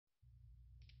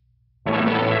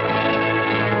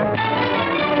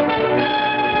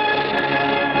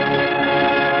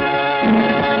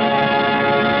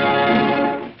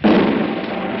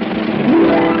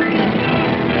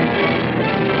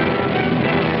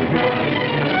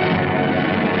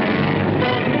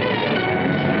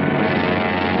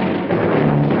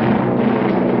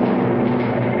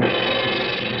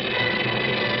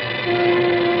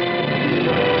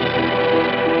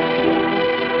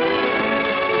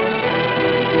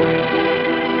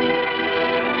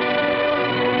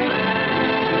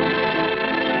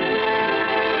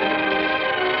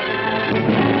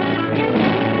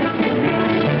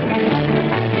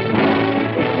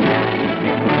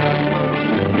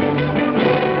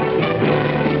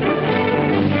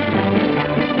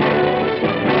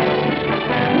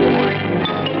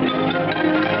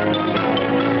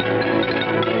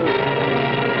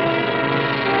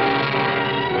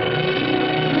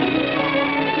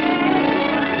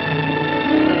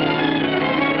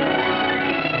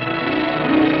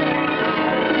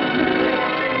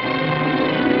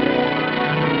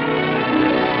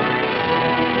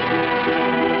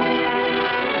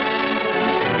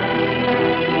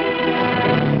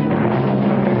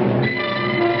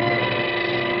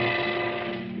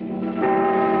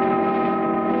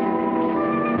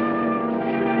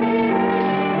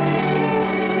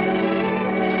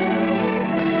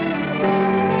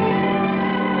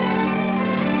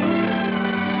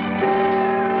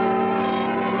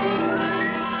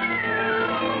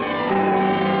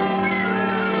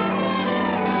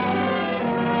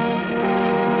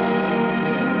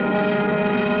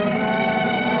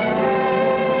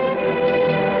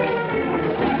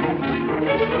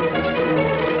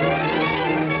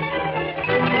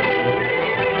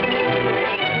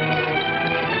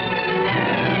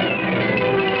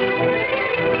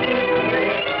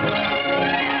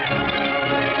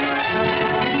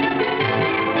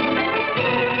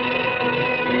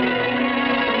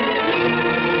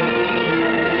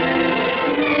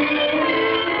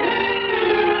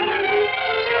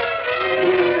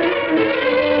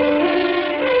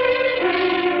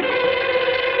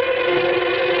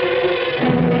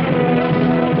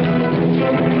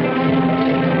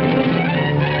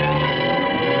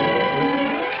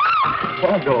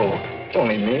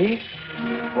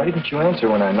didn't you answer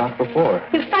when I knocked before?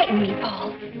 You frightened me,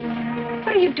 Paul.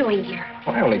 What are you doing here?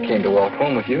 Well, I only came to walk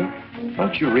home with you.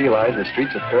 Don't you realize the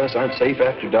streets of Paris aren't safe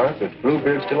after dark with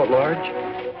Bluebeard still at large?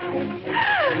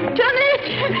 Janet!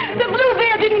 The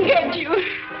Bluebeard didn't get you.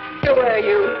 Who are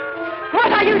you?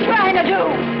 What are you trying to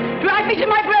do? Drive me to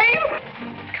my grave?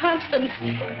 Constance,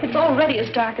 it's already as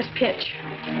dark as pitch.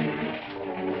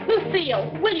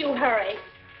 Lucille, will you hurry?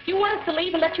 Do you want us to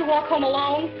leave and let you walk home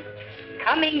alone?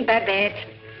 Coming, Babette.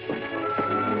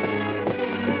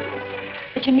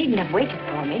 But you needn't have waited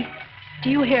for me. Do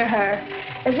you hear her?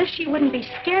 As if she wouldn't be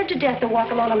scared to death to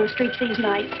walk alone on the streets these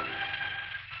nights.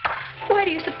 Why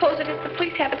do you suppose it is the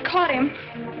police haven't caught him?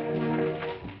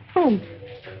 Whom?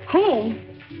 Whom?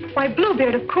 Why,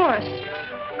 Bluebeard, of course.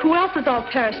 Who else is all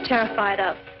Paris terrified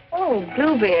of? Oh,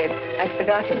 Bluebeard. I'd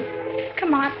forgotten.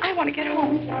 Come on, I want to get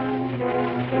home.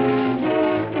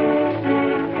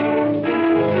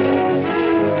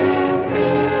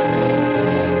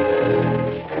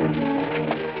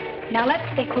 Now let's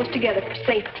stay close together for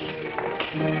safety.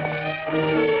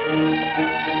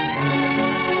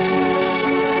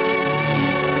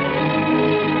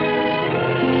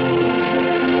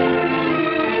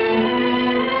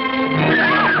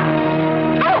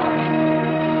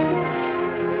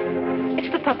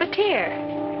 It's the puppeteer.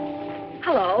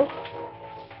 Hello.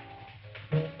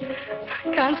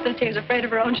 Constance seems afraid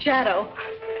of her own shadow.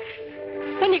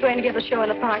 When are you going to give the show in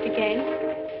the park again?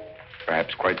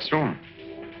 Perhaps quite soon.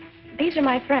 These are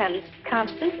my friends,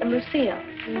 Constance and Lucille.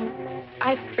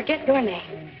 I forget your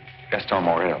name. Gaston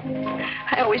Morel.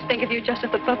 I always think of you just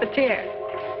as the puppeteer.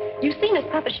 You've seen his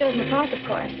puppet shows in the park, of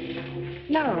course.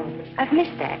 No, I've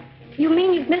missed that. You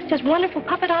mean you've missed his wonderful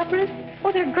puppet operas?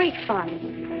 Oh, they're great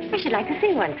fun. I should like to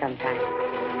see one sometime.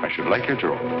 I should like you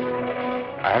to.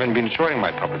 I haven't been showing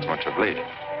my puppets much of late.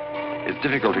 It's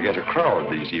difficult to get a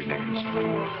crowd these evenings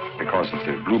because of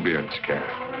the Bluebeard scare.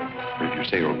 But if you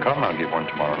say you'll come, I'll give one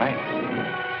tomorrow night.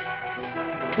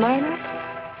 Tomorrow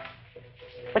night?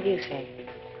 What do you say?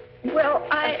 Well,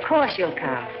 Of course you'll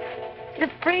come. He's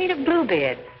afraid of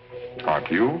Bluebeard.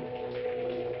 Aren't you?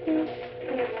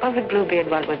 What would Bluebeard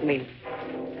want with me?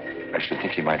 I should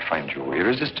think he might find you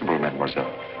irresistible,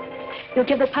 mademoiselle. You'll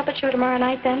give the puppet show tomorrow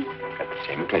night, then? At the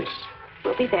same place.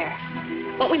 We'll be there.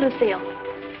 Won't we, Lucille?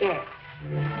 Yes.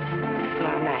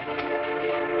 Tomorrow night.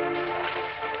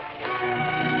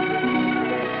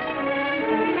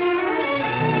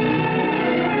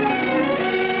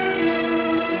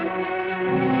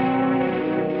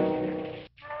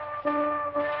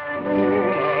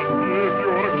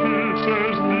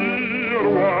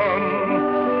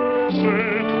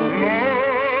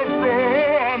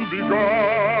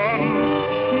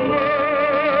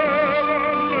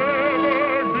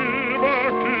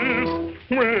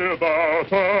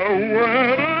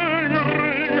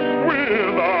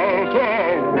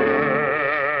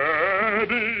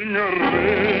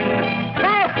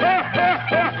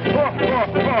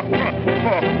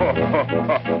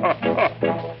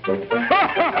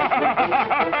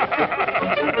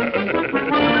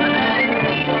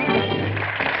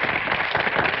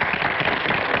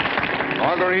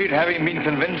 Marguerite, having been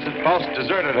convinced that Faust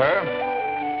deserted her,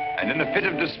 and in a fit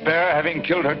of despair, having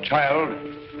killed her child,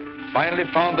 finally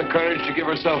found the courage to give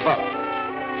herself up.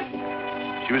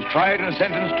 She was tried and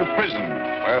sentenced to prison,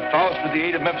 where Faust, with the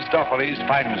aid of Mephistopheles,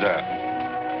 finds her.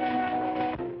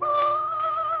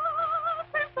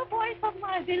 It's the voice of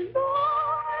my beloved,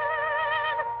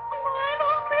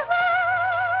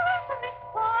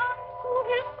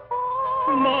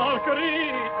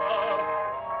 Margarita!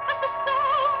 At the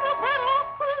sound of that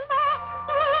awful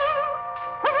laughter,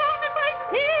 surrounded by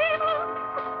demons,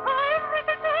 I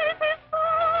recognize his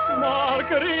voice.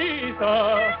 Margarita!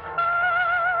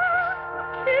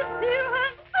 His dear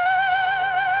and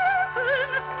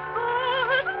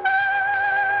certain,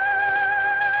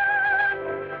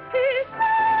 he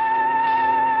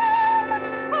said,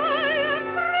 I am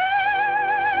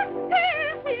free,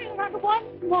 here, and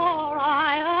once more I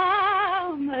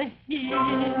am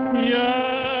here.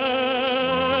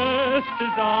 Yes,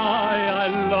 'tis I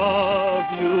love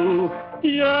you.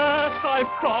 Yes,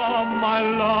 I've come, I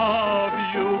love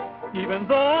you. Even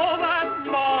though that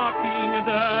mocking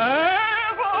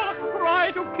devil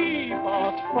tried to keep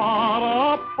us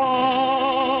far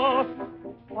apart,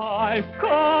 I've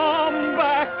come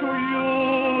back to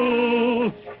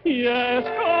you. Yes,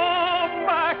 come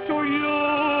back to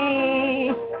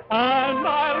you. And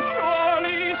I'll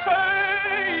surely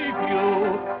save you.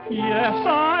 Yes,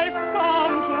 I've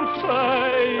come to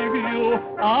save you.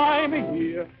 I'm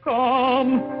here. Come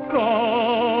to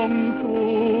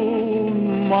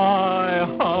my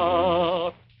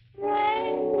heart. Pray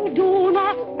do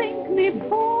not think me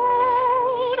bold.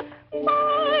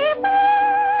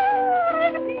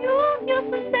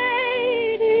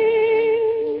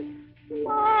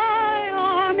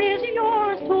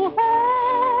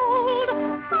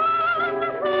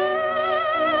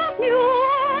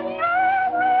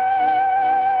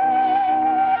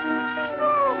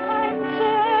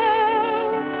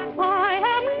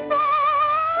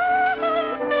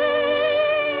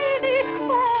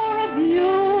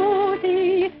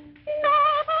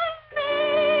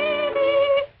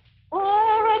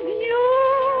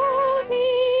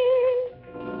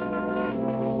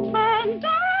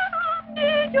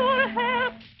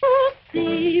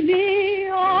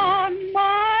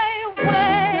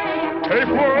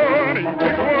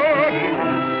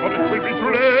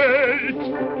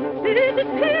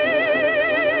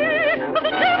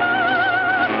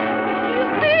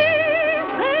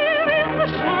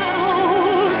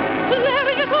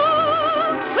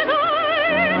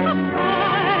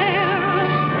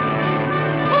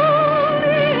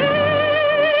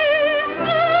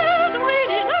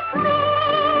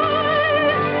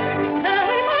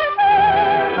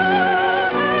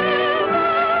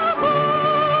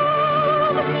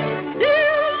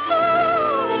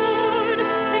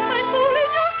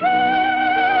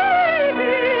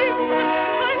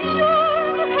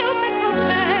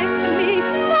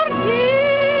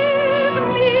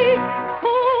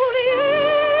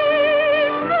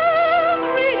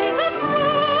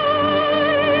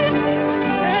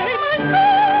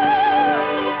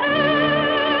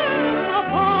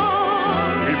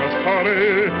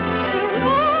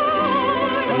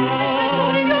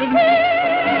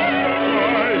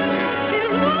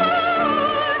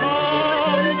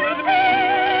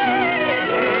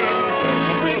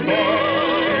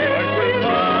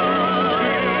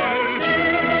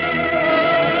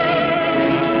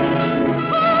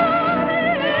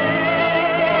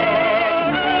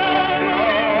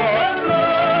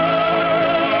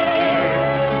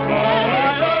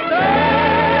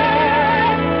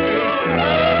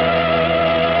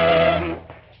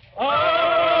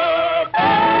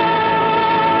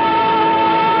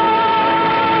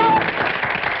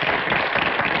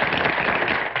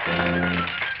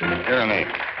 Certainly.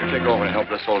 You take over and help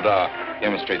this old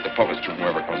demonstrate the puppets to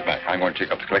whoever comes back. I'm going to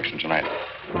take up the collection tonight.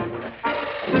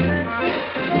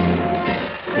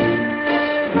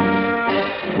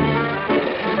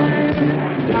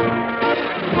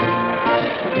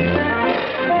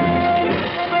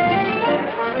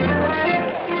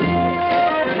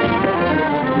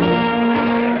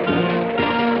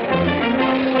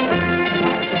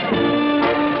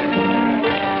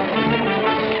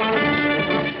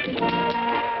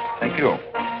 Thank you.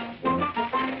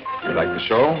 You like the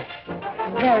show?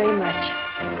 Very much.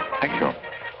 Thank you.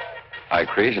 I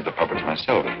created the puppets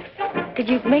myself. Did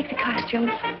you make the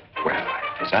costumes? Well,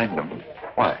 I designed them.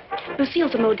 Why?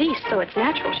 Lucille's a modiste, so it's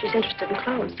natural she's interested in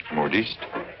clothes. Modiste.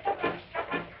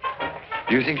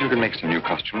 Do you think you can make some new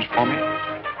costumes for me?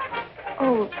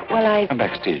 Oh, well, Come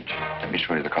backstage. Let me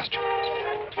show you the costumes.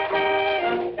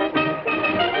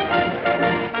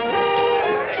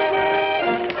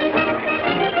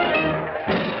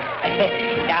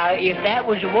 Now, if that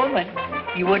was a woman,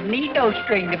 you wouldn't need no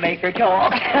string to make her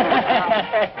talk.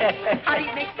 How do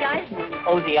you make the eyes move?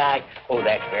 Oh, the eye. Oh,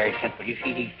 that's very simple. You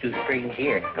see these two strings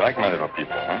here? You like my little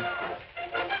people, huh?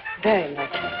 Very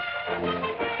much.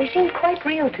 They seem quite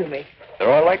real to me.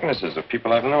 They're all likenesses of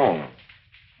people I've known.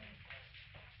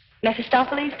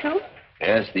 Mephistopheles, too?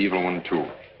 Yes, the evil one, too.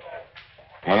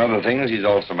 Among other things, he's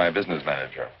also my business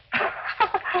manager.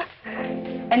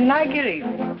 And Marguerite.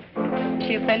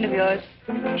 She a friend of yours?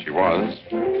 She was.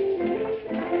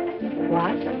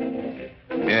 What?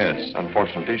 Yes,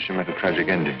 unfortunately, she met a tragic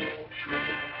ending.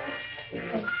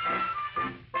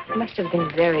 It must have been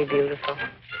very beautiful.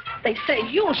 They say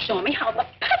you'll show me how the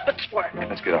puppets work.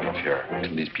 Let's get out of here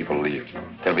until these people leave.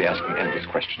 They'll be asking endless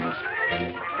questions.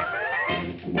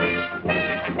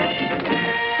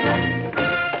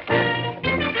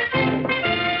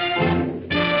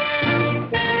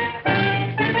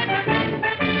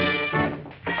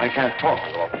 I can't talk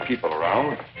with all the people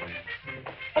around.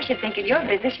 I should think in your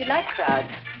business you like crowds.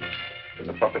 As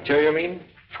a puppeteer, you mean?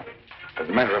 As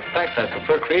a matter of fact, I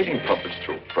prefer creating puppets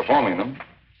to performing them.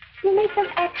 You make them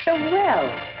act so well.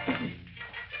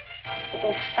 But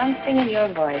there's something in your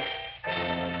voice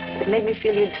that made me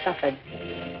feel you'd suffered.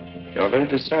 You're very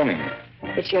discerning.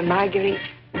 It's your Marguerite.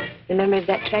 The memory of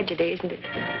that tragedy, isn't it?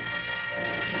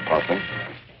 Partly.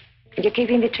 And you're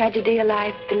keeping the tragedy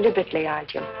alive deliberately,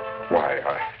 aren't you? Why,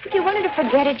 If you wanted to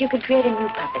forget it, you could create a new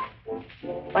puppet.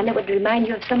 One that would remind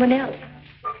you of someone else.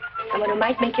 Someone who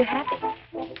might make you happy.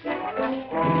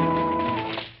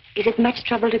 Is it much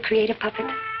trouble to create a puppet?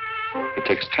 It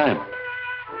takes time.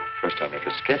 First I make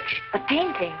a sketch. A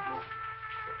painting?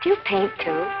 Do you paint,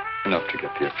 too? Enough to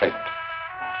get the effect.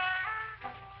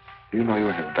 You know you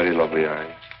have very lovely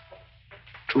eyes.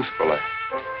 Truthful eyes.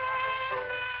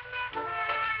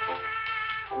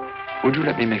 Would you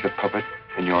let me make a puppet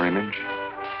in your image?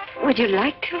 Would you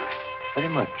like to? Very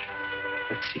much.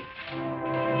 Let's see.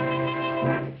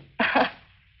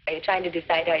 Are you trying to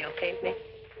decide how you'll paint me?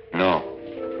 No.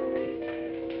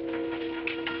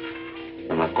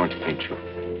 I'm not going to paint you.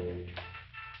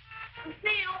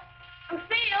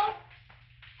 Lucille!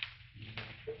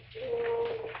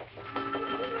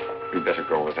 You better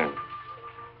go with him.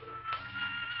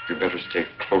 You better stay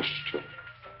close to him.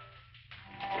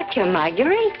 But your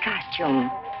Marguerite costume.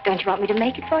 Don't you want me to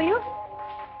make it for you?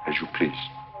 As you please.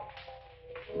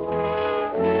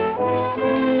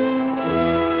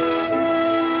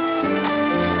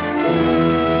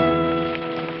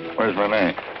 Where's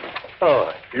Renee?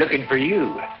 Oh, looking for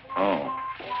you. Oh.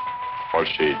 Was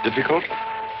she difficult?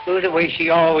 Oh, the way she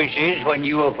always is when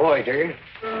you avoid her.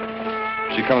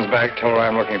 She comes back, tell her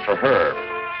I'm looking for her.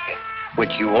 Which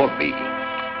you won't be.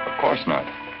 Of course not.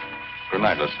 Good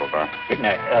night, Miss Silver. Good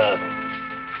night.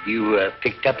 You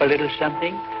picked up a little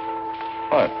something?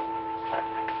 What?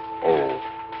 Oh,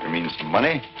 you mean some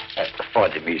money? For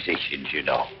the musicians, you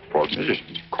know. For the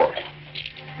musicians, of course.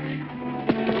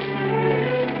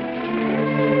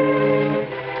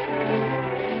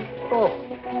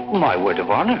 Oh, my word of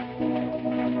honor.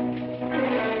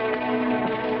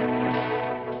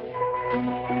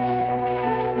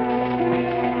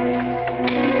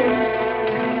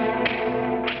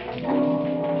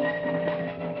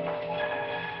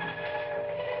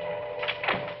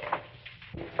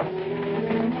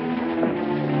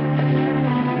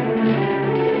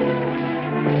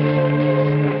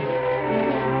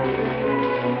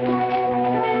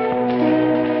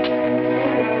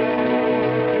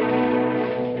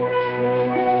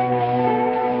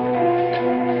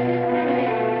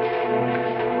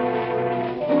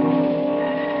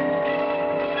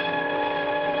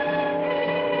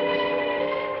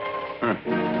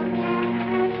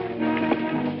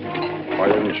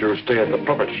 didn't you stay at the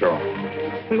puppet show?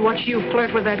 And watch you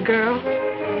flirt with that girl?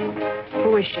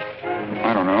 Who is she?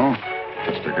 I don't know.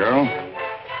 Just a girl.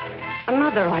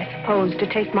 Another, I suppose, to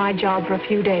take my job for a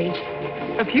few days.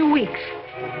 A few weeks.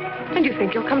 And you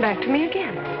think you'll come back to me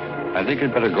again? I think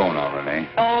you'd better go now, Renee.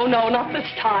 Oh, no, not this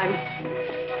time.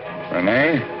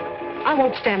 Renee? I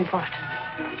won't stand for it.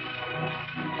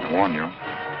 I warn you.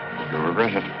 You'll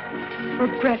regret it.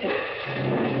 Regret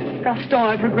it? Gaston,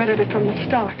 I've regretted it from the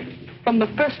start. From the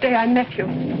first day I met you.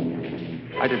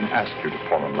 I didn't ask you to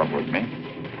fall in love with me.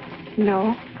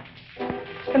 No.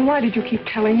 Then why did you keep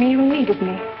telling me you needed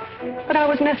me? That I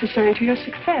was necessary to your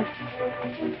success?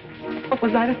 What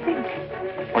was I to think?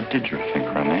 What did you think,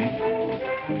 Renee?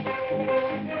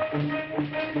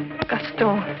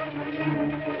 Gaston,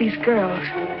 these girls,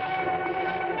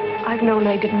 I've known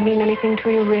they didn't mean anything to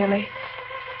you, really.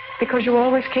 Because you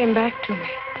always came back to me.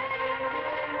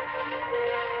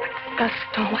 But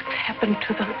Gaston, what's happened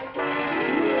to them?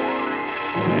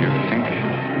 You think?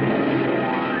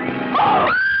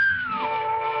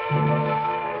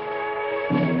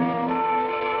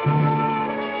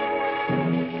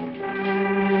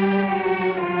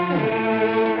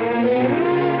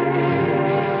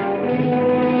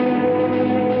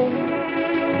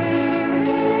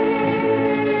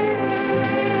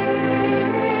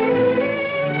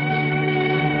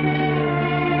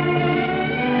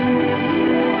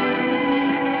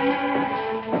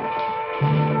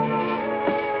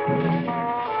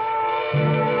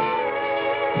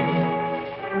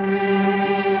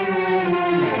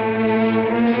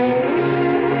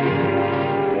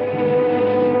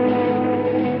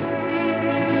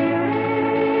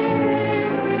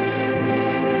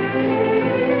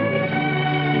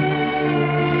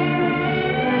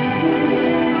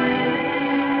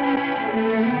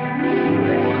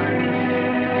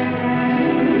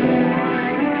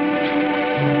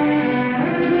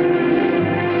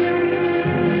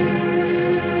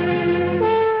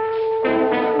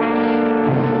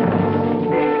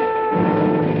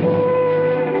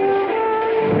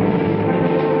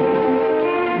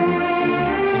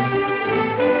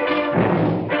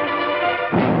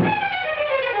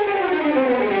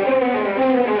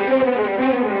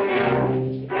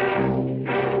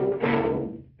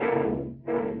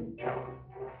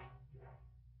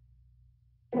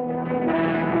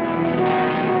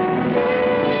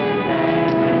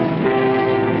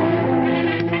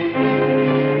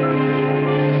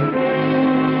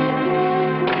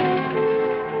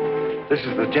 This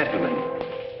is the gentleman.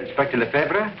 Inspector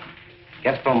Lefebvre,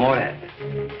 Gaston Morel.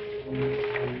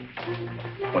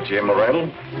 Monsieur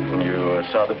Morel, you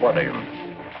saw the body.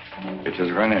 It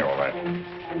is Renee, all right.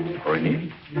 Renee?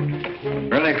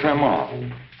 Renee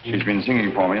Clermont. She's been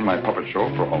singing for me in my puppet show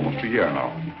for almost a year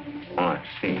now. Oh, I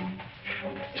see.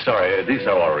 Sorry, these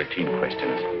are all routine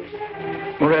questions.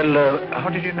 Morel, how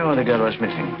did you know the girl was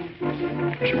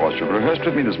missing? She was to rehearse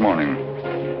with me this morning.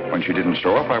 When she didn't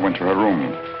show up, I went to her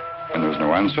room. When there was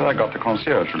no answer, I got the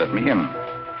concierge to let me in.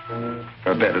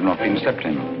 Her bed had not been slept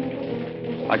in.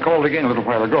 I called again a little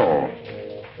while ago.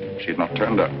 She had not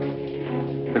turned up.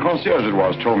 The concierge it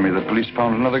was told me the police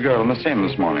found another girl in the Seine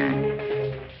this morning.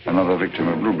 Another victim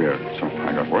of Bluebeard, so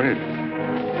I got worried.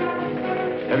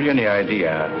 Have you any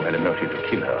idea who had a motive to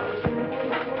kill her?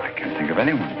 I can't think of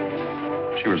anyone.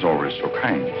 She was always so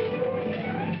kind.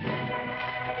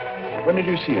 When did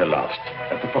you see her last?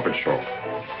 At the puppet show.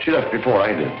 She left before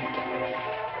I did.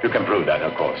 You can prove that,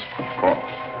 of course. Of course.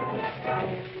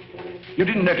 You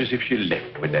didn't notice if she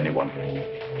left with anyone?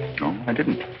 No, I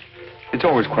didn't. It's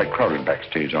always quite crowded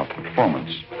backstage after the performance.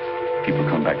 People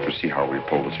come back to see how we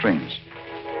pull the strings.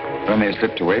 Renee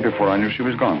slipped away before I knew she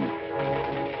was gone.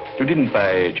 You didn't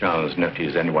by chance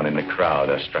notice anyone in the crowd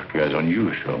that struck you as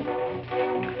unusual?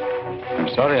 I'm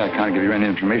sorry I can't give you any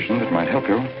information that might help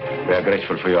you. We are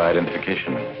grateful for your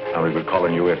identification, and we will call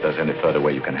on you if there's any further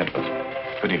way you can help us.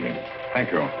 Good evening. Thank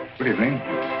you. Good evening.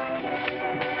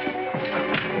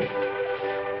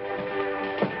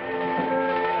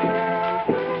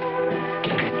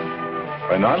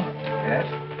 Reynald?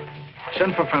 Yes?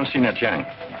 Send for Francine Etienne.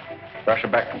 Rush her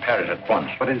back to Paris at once.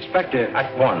 But, Inspector...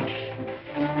 At once.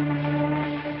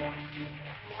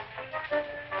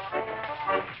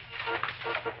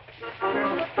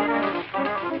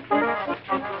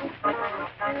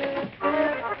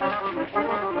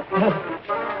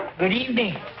 Good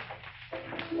evening.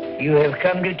 You have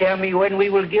come to tell me when we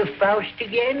will give Faust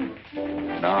again?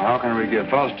 Now, how can we give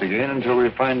Faust again until we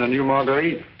find a new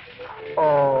Marguerite?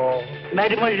 Oh,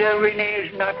 Mademoiselle Renee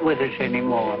is not with us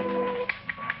anymore.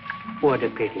 What a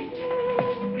pity.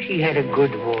 She had a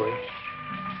good voice.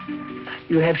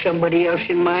 You have somebody else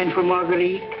in mind for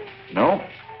Marguerite? No.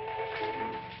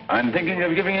 I'm thinking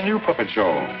of giving a new puppet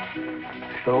show.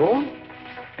 So?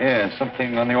 Yeah,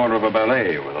 something on the order of a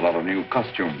ballet with a lot of new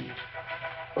costumes.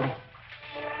 Oh.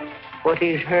 What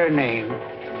is her name?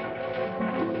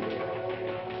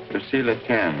 Lucille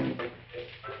Can.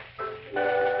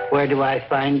 Where do I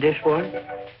find this one?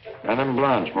 Madame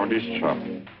Blanche, Maurice's shop.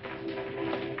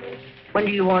 When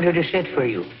do you want her to sit for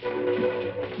you?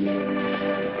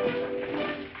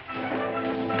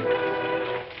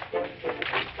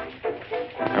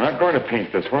 I'm not going to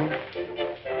paint this one.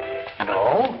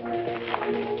 No?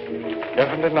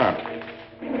 Definitely not.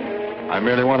 I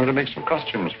merely wanted to make some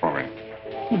costumes for me.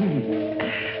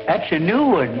 That's a new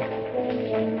one.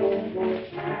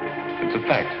 It's a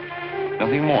fact.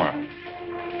 Nothing more.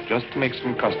 Just to make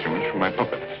some costumes for my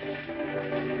puppets.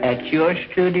 At your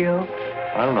studio?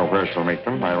 I don't know where she'll make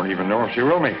them. I don't even know if she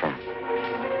will make them.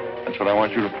 That's what I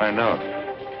want you to find out.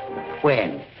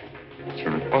 When? As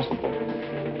soon as possible.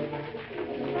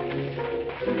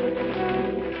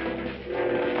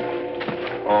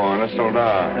 Oh, and a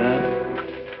soldat.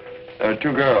 There are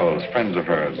two girls, friends of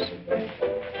hers.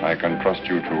 I can trust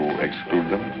you to exclude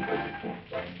them?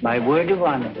 My word of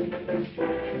honor.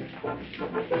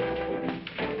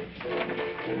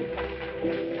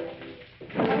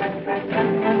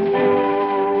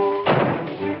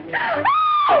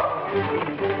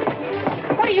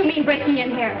 What do you mean breaking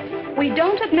in here? We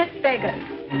don't admit beggars.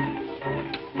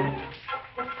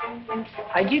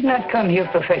 I did not come here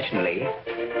professionally.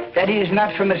 That is,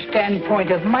 not from a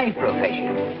standpoint of my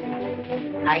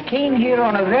profession. I came here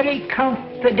on a very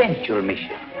confidential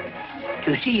mission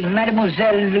to see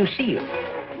Mademoiselle Lucille.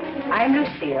 I'm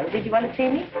Lucille. Did you want to see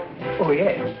me? Oh,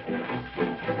 yes.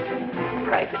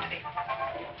 Privately.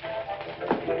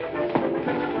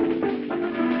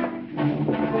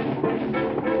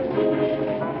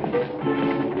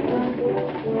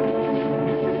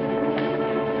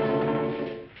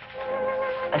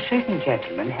 A certain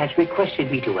gentleman has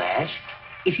requested me to ask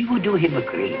if you would do him a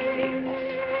great favor.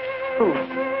 Who?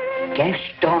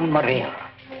 Gaston Morel,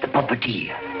 the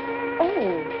puppeteer.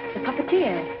 Oh, the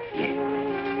puppeteer.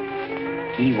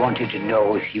 Yes. He wanted to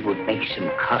know if you would make some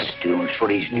costumes for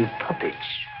his new puppets.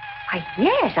 Why,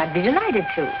 yes, I'd be delighted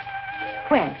to.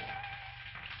 When?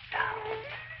 Now,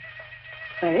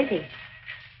 Where is he?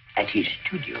 at his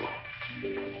studio.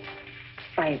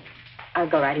 Why, I'll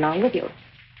go right along with you.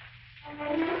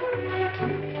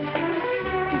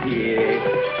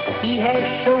 Yeah, he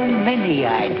has so many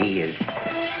ideas.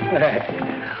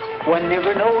 One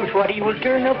never knows what he will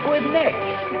turn up with next.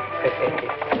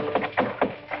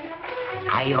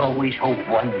 I always hope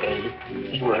one day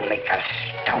he will make a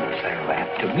stoutler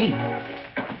after me.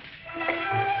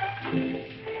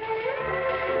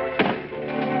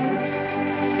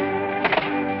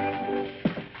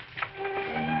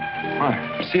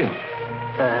 Hi, Lucille.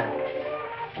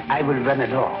 I will run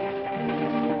along.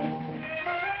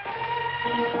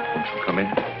 Come in.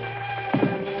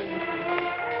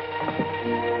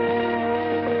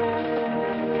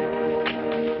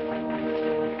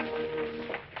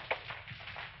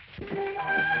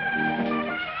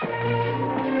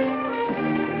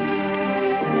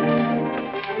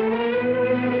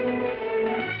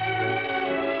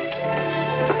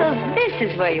 So this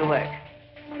is where you work.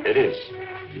 It is.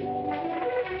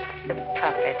 The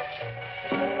puppets.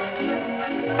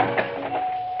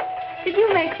 Did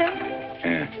you make them?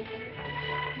 Yeah.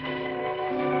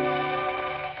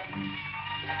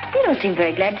 You don't seem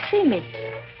very glad to see me.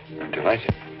 I'm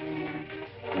delighted.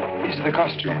 These are the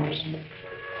costumes.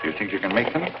 Do you think you can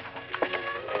make them?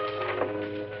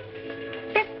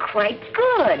 They're quite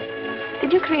good.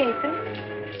 Did you create them?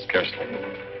 Scarcely.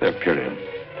 They're period.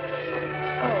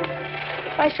 Oh,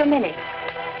 why so many?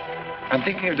 I'm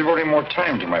thinking of devoting more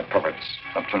time to my puppets.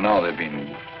 Up till now, they've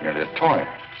been merely a toy,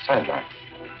 sideline.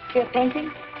 You're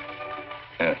painting?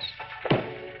 Yes.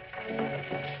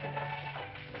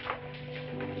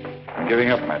 I'm giving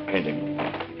up my painting.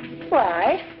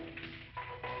 Why?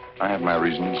 I have my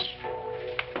reasons.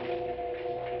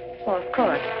 Oh, of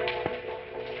course.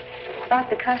 About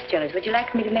the costumes, would you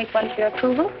like me to make one for your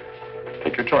approval?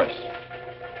 Take your choice.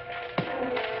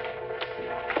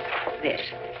 This.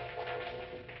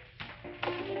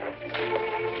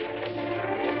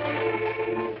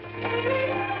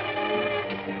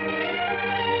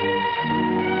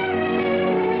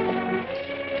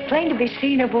 Plain to be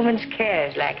seen, a woman's care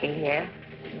is lacking here.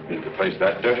 Is the place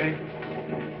that dirty?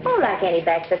 Oh, like any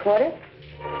backs a quarter.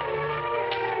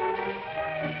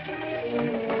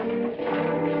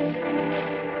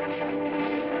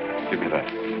 Give me that.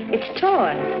 It's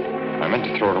torn. I meant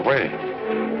to throw it away.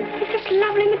 It's this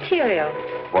lovely material.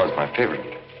 It was my favorite.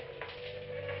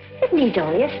 It needs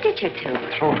only a stitch or two.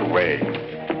 Throw it away.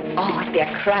 Oh, it'd be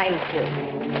a crime to.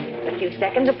 A few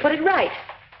seconds will put it right.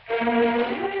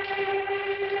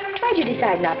 Why'd you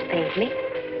decide not to paint me?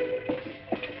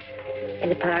 In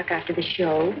the park after the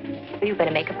show, were you going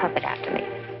to make a puppet after me?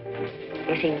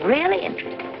 You seem really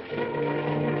interested.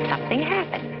 Something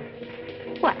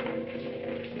happened. What?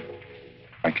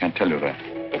 I can't tell you that.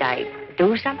 Did I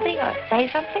do something or say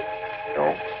something?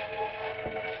 No.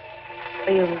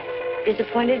 Were you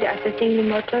disappointed after seeing me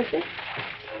more closely?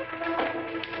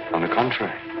 On the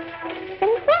contrary. Then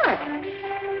what?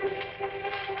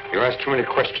 You asked too many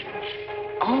questions.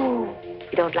 Oh,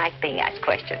 you don't like being asked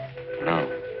questions. No.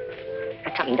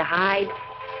 Got something to hide?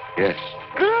 Yes.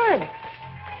 Good.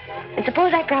 And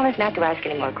suppose I promise not to ask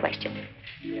any more questions.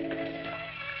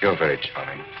 You're very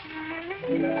charming.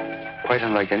 Quite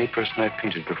unlike any person I've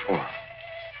painted before.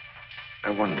 I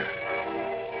wonder.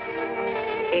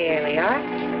 Here we are.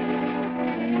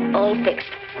 All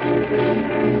fixed.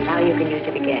 Now you can use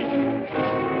it again.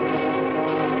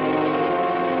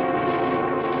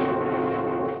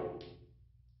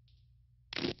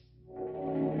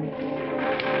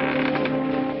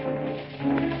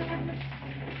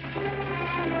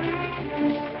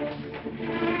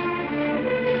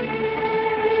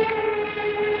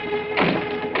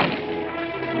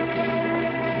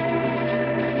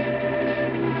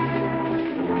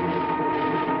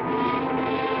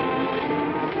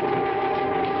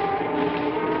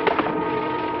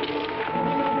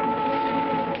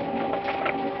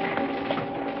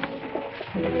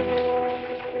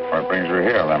 What brings you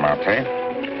here, Lamartine?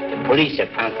 The police have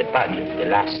found the body of the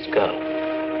last girl.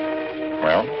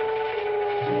 Well?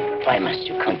 Why must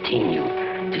you continue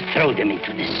to throw them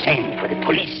into the Seine for the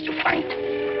police to find?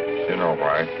 You know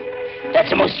why. That's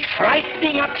the most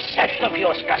frightening obsession of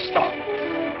yours, Gaston.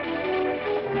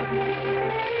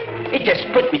 It has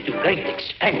put me to great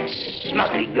expense,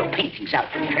 smuggling your paintings out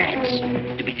of France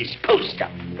to be disposed of.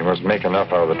 You must make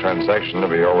enough out of the transaction to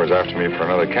be always after me for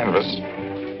another canvas.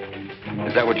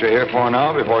 Is that what you're here for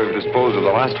now, before you've disposed of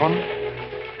the last one?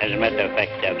 As a matter of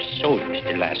fact, I've sold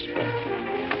the last one.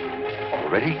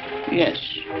 Already? Yes.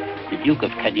 The Duke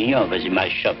of Carradine was in my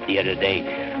shop the other day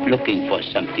looking for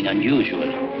something unusual.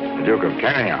 The Duke of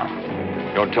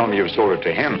Carradine? Don't tell me you've sold it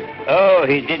to him. Oh,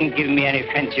 he didn't give me any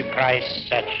fancy price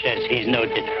such as he's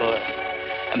noted for.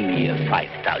 A mere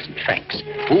 5,000 francs.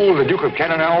 Fool, the Duke of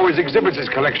Carradine always exhibits his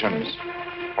collections.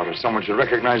 What if someone should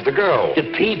recognize the girl? The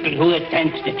people who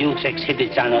attend the Duke's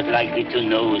exhibits are not likely to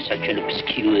know such an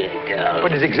obscure girl.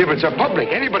 But his exhibits are public.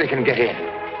 Anybody can get in.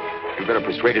 You better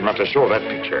persuade him not to show that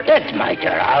picture. That might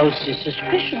arouse his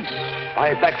suspicions.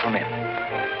 Buy it back from him.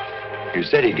 You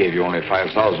said he gave you only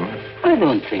 5,000. I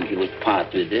don't think he would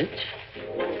part with it.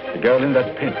 The girl in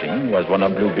that painting was one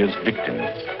of Bluebeard's victims.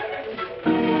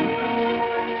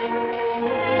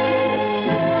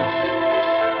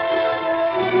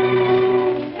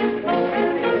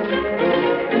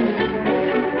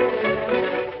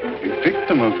 A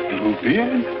victim of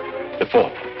Bluebeard? The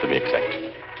fourth, to be exact.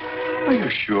 Are you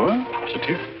sure?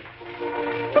 Positive.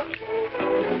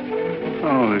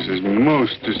 Oh, this is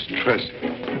most distressing.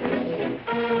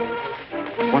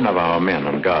 One of our men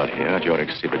on guard here at your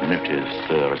exhibit noticed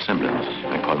the resemblance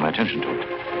and called my attention to it.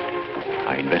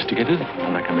 I investigated,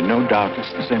 and there can be no doubt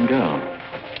it's the same girl.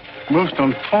 Most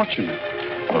unfortunate.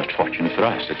 Most fortunate for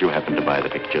us that you happened to buy the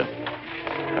picture.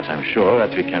 Because I'm sure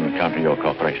that we can count on your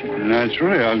cooperation.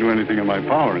 Naturally, I'll do anything in my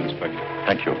power, Inspector.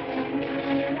 Thank you.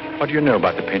 What do you know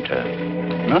about the painter?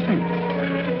 Nothing.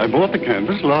 I bought the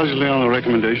canvas largely on the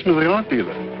recommendation of the art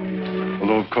dealer.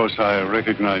 Although, of course, I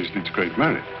recognized its great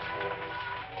merit.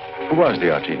 Who was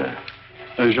the art dealer?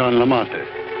 Jean Lamartine.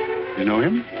 You know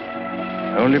him?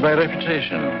 Only by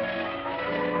reputation.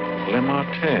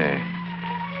 Lamartine.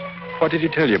 What did he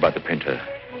tell you about the painter?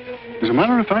 As a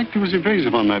matter of fact, he was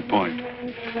evasive on that point.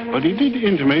 But he did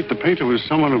intimate the painter was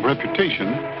someone of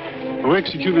reputation who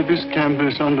executed this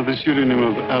canvas under the pseudonym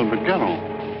of Albert Garon.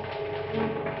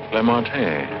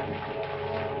 Lamartine.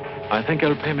 I think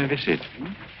I'll pay him a visit.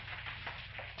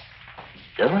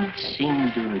 Don't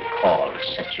seem to recall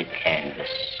such a canvas.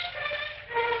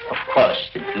 Of course,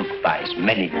 the Duke buys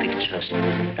many pictures,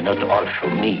 and not all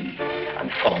from me,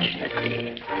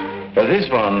 unfortunately. But this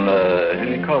one,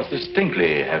 he recalls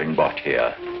distinctly having bought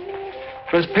here.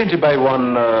 It was painted by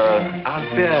one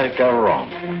Albert Garon.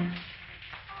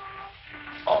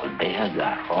 Albert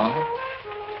Garon?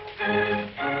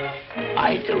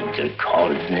 I don't recall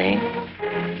the name.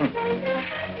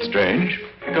 Strange,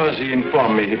 because he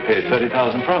informed me he paid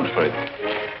 30,000 francs for it.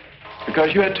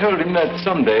 Because you had told him that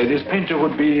someday this painter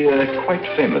would be quite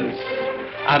famous.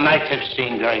 I might have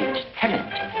seen great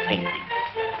talent in painting.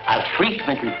 I've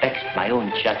frequently backed my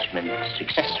own judgment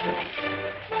successfully.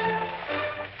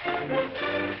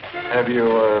 Have you,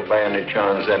 by any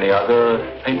chance, any other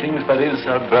paintings by this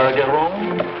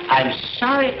Bergeron? I'm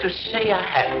sorry to say I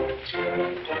haven't.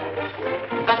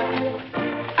 But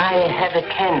I have a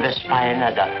canvas by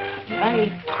another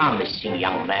very promising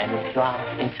young man, if you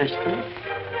are interested.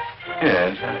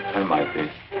 Yes, I might be.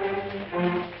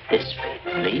 This way,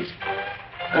 please.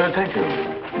 Thank you.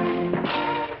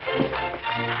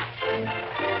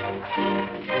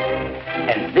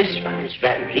 And this one is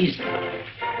very reasonable.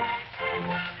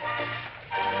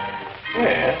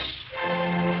 Yes.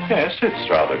 Yes, it's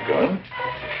rather good.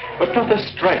 But not as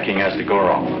striking as the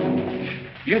Goron.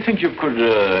 Do you think you could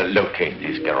locate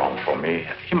this Goron for me?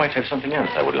 He might have something else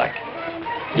I would like.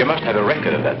 You must have a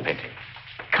record of that painting.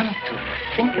 Come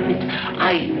to think of it,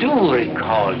 I do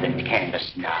recall that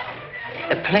canvas now.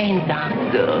 A plain dark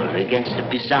girl against a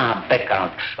bizarre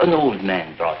background. An old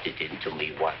man brought it in to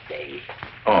me one day.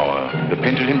 Oh, the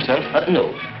painter himself?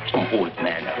 No, some old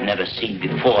man I've never seen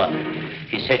before.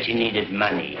 He said he needed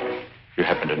money. You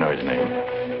happen to know his name?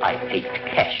 I paid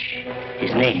cash.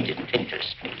 His name didn't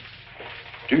interest me.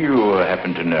 Do you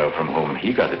happen to know from whom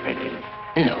he got the painting?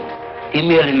 No. He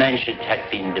merely mentioned it had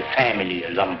been the family a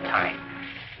long time.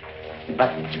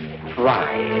 But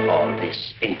why all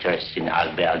this interest in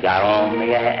Albert Garon,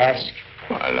 may I ask?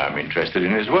 Well, I'm interested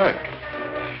in his work.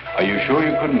 Are you sure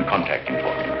you couldn't contact him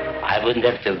for me? I wouldn't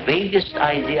have the vaguest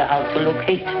idea how to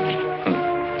locate him.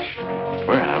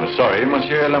 Well, I'm sorry,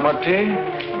 Monsieur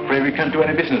Lamotte. Afraid we can't do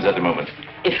any business at the moment.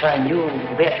 If I knew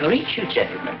where to reach you,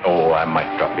 gentlemen. Oh, I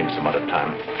might drop in some other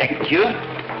time. Thank you.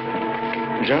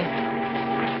 John?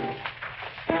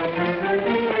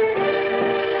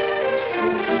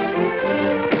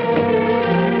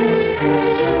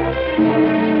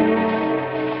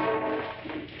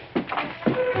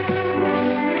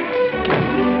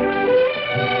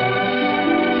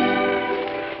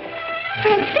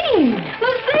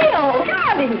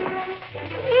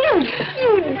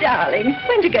 You darling.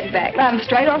 When'd you get back? I'm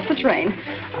straight off the train.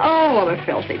 Oh, what a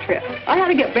filthy trip. I had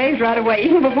to get bathed right away,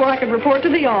 even before I could report to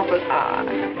the office.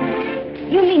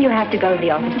 You mean you have to go to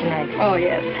the office tonight? Oh,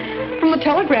 yes. From the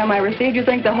telegram I received, you'd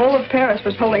think the whole of Paris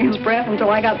was holding his breath until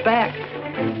I got back.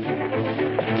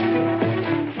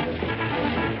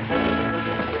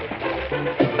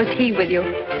 Was he with you?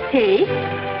 He?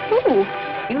 Who?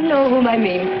 You know whom I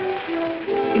mean.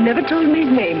 You never told me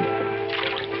his name.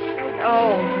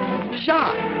 Oh,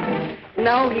 Jacques.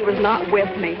 No, he was not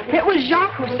with me. It was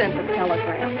Jacques who sent the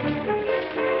telegram.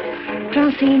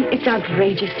 Francine, it's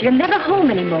outrageous. You're never home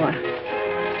anymore.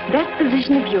 That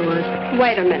position of yours.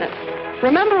 Wait a minute.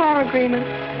 Remember our agreement?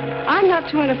 I'm not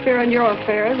to interfere in your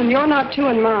affairs, and you're not to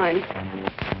in mine.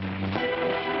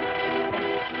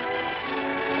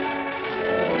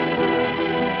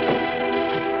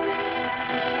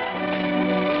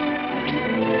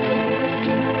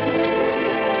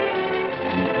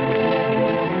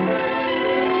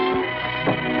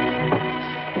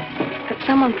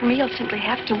 Someone for me will simply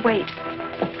have to wait.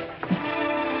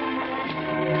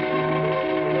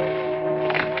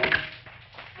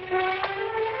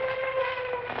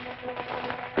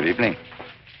 Good evening.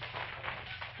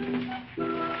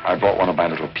 I brought one of my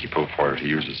little people for her to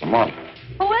use as a model.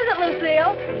 Who is it,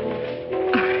 Lucille?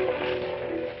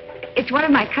 It's one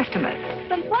of my customers.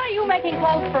 Then why are you making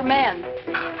clothes for men?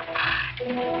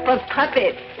 For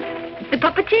puppets. The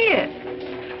puppeteer.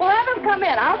 Well, have him come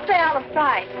in. I'll stay out of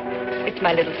sight. It's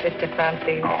my little sister,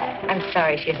 Francine. I'm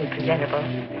sorry she isn't presentable.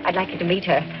 I'd like you to meet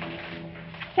her.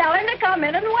 Tell him to come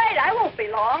in and wait. I won't be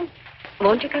long.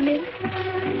 Won't you come in?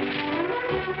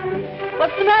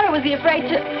 What's the matter? Was he afraid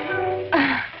to...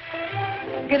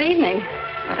 Good evening.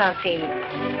 Francine,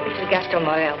 this is Gaston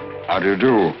Morel. How do you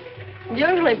do?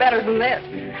 Usually better than this.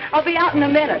 I'll be out in a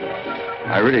minute.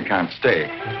 I really can't stay.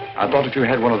 I thought if you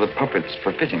had one of the puppets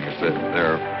for fittings,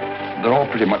 they're all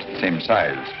pretty much the same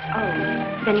size.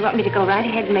 Oh, then you want me to go right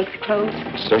ahead and make the clothes?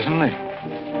 Certainly.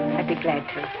 I'd be glad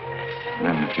to.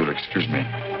 Then, if you'll excuse me.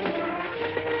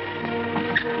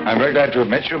 I'm very glad to have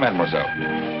met you, mademoiselle.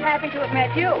 Happy to have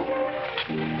met you.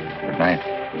 Good night.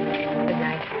 Good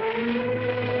night.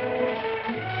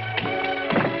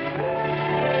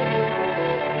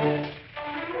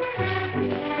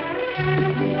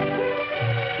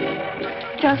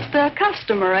 Just a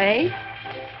customer, eh?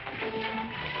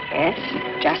 Yes,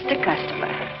 just a customer.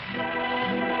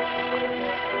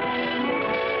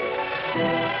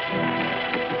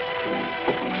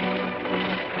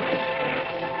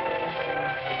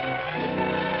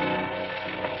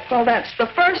 Well, that's the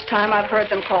first time I've heard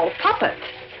them called puppets.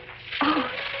 Oh,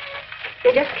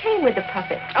 they just came with the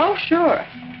puppet. Oh, sure.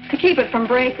 To keep it from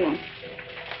breaking.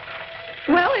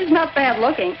 Well, he's not bad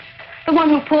looking. The one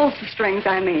who pulls the strings,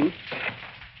 I mean.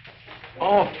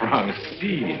 Oh,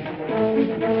 Francine.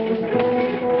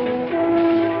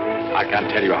 I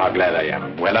can't tell you how glad I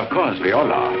am. Well, of course, we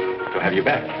all are, to have you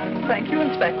back. Thank you,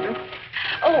 Inspector.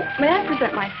 Oh, may I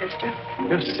present my sister?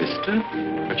 Your sister?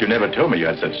 But you never told me you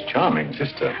had such a charming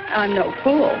sister. I'm no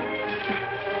fool.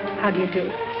 How do you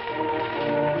do?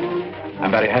 I'm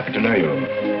very happy to know you.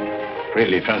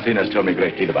 Really, Francine has told me a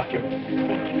great deal about you.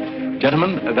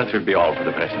 Gentlemen, that will be all for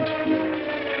the present.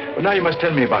 But now you must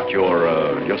tell me about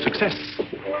your success.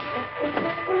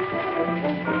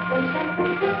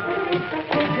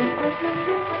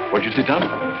 Won't you sit down?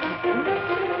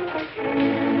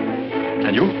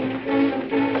 And you?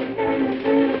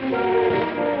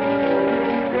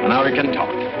 Now we can talk.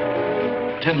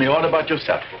 Tell me all about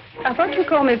yourself. I thought you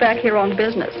called me back here on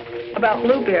business. About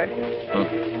Bluebeard.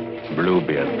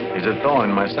 Bluebeard. He's a thorn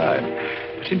in my side.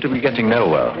 You seem to be getting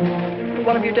nowhere.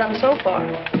 What have you done so far?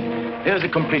 Here's a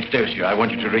complete dossier. I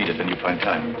want you to read it when you find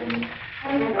time.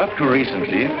 Up to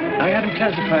recently, I had him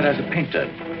classified as a painter.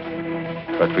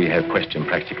 But we have questioned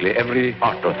practically every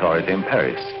art authority in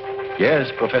Paris.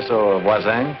 Yes, Professor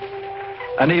Voisin,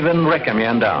 and even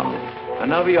Recamier down. And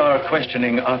now we are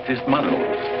questioning artist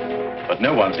models. But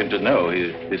no one seems to know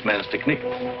this man's technique.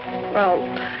 Well,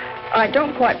 I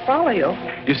don't quite follow you.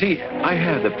 You see, I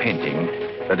have the painting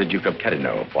that the Duke of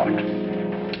Carradine bought.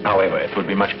 However, it would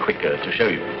be much quicker to show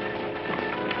you.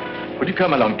 Would you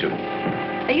come along too?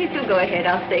 You two go ahead.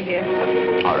 I'll stay here.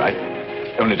 All right.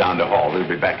 Only down the hall. We'll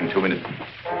be back in 2 minutes.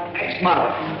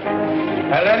 Smile.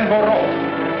 Hélène Moreau.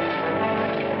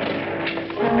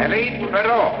 Hélène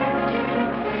Perrault.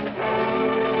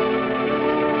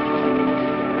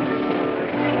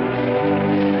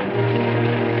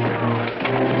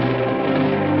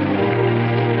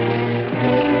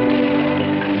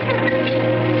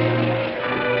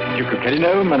 Duke of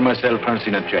Carradine, Mademoiselle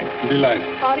Francine Jane.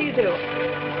 Delighted. How do you do?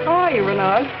 How are you,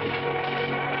 Renard?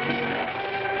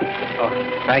 Oh,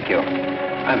 thank you.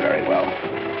 I'm very well.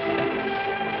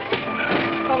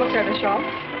 Commissaire Deschamps.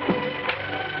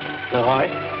 Leroy?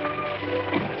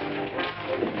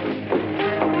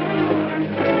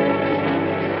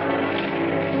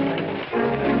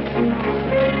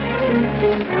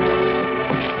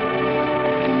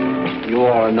 You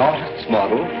are an artist's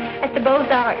model? At the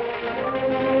Beaux-Arts.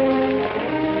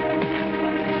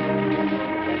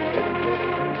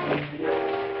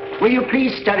 Will you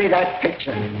please study that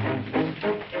picture?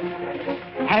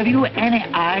 Have you any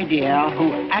idea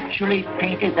who actually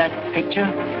painted that picture?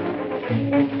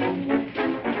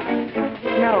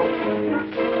 No.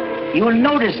 You will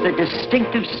notice the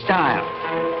distinctive style.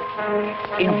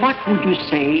 In what would you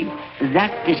say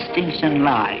that distinction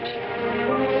lies?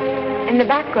 In the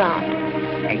background.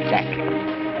 Exactly.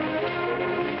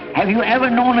 Have you ever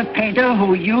known a painter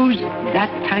who used that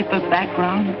type of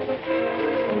background?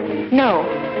 No.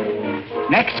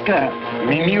 Next girl.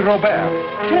 Mimi Robert.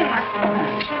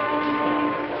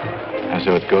 And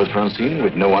so it goes, Francine,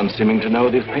 with no one seeming to know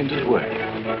this painter's work.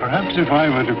 Perhaps if I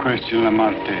were to question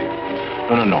Lamartine.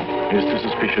 No. He's too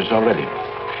suspicious already.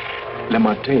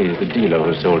 Lamartine is the dealer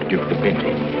who sold Duke the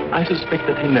painting. I suspect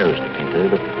that he knows the painter,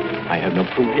 but I have no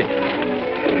proof yet.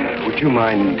 Would you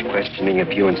mind questioning a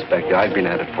few, Inspector? I've been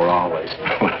at it for hours.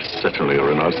 Well, certainly,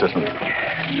 Renaud, certainly.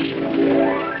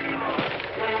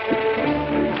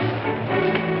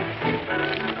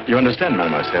 You understand,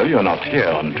 mademoiselle, you're not here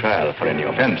on trial for any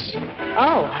offense.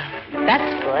 Oh,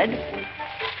 that's good.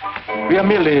 We are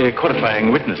merely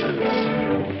qualifying witnesses.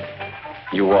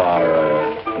 You are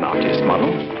an artist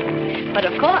model? But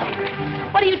of course.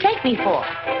 What do you take me for?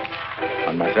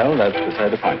 Mademoiselle, that's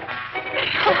beside the point.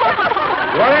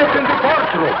 Right in the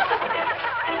courtroom.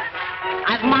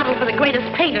 I've modeled for the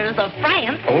greatest painters of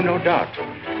France. Oh, no doubt.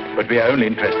 But we are only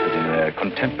interested in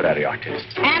contemporary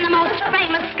artists. And the most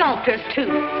famous sculptors, too.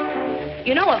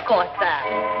 You know, of course,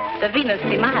 the Venus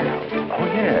de Milo. Oh,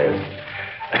 yes.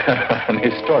 An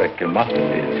historical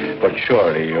masterpiece. But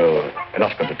surely you're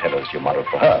not going to tell us you modeled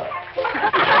for her.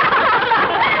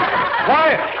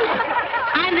 Quiet.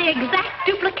 I'm the exact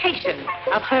duplication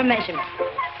of her measurements.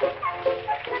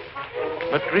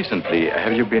 But recently,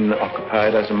 have you been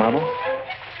occupied as a model?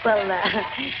 Well,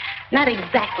 not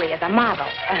exactly as a model.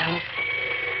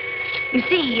 You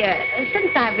see,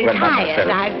 since I've retired,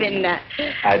 I've been...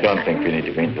 I don't think we need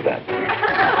to go into that.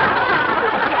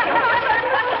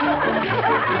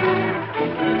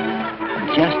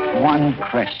 Just one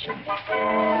question.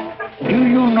 Do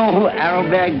you know who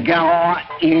Albert Garon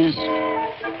is?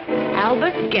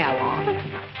 Albert Garon?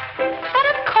 But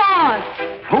of course.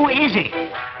 Who is he?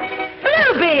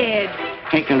 Bluebeard.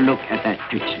 Take a look at that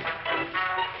picture.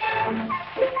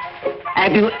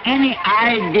 Have you any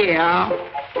idea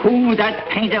who that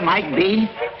painter might be?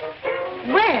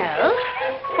 Well,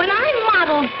 when I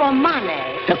modeled for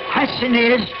money... The question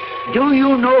is, do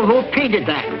you know who painted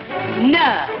that?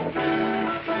 No.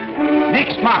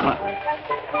 Next model.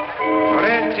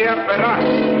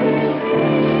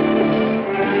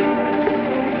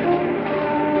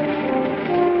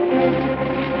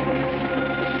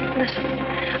 Listen,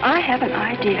 I have an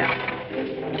idea.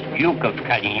 Duke of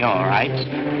Carradine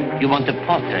writes, you want a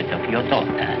portrait of your daughter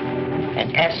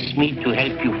and asks me to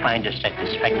help you find a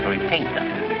satisfactory painter.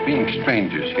 Being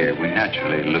strangers here, we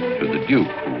naturally look to the Duke,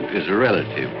 who is a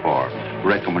relative, for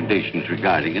recommendations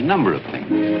regarding a number of things.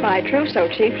 My trousseau,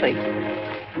 chiefly.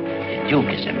 The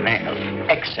Duke is a man of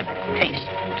excellent taste.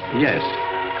 Yes.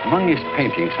 Among his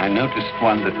paintings, I noticed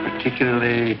one that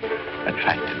particularly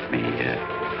attracted me.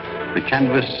 The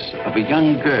canvas of a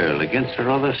young girl against a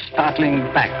rather startling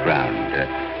background.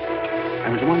 I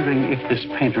was wondering if this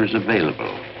painter is available.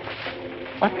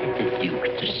 What had the Duke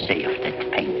to say of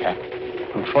that painter?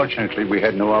 Unfortunately, we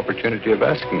had no opportunity of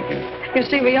asking him. You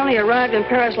see, we only arrived in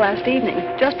Paris last evening,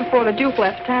 just before the Duke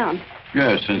left town.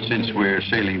 Yes, and since we're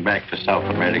sailing back to South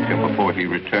America before he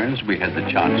returns, we had the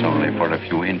chance only for a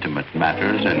few intimate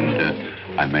matters,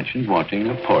 and I mentioned wanting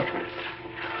a portrait.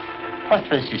 What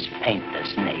was this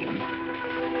painter's name?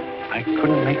 I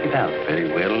couldn't make it out very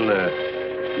well.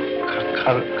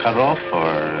 Karoff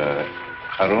or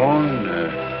Caron?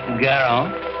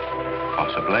 Garon?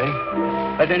 Possibly.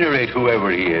 At any rate,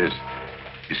 whoever he is,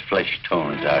 his flesh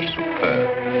tones are superb.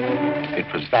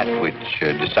 It was that which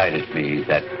decided me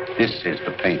that this is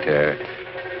the painter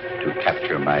to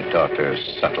capture my daughter's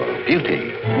subtle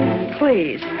beauty.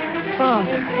 Please,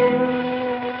 Father.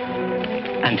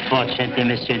 Unfortunately,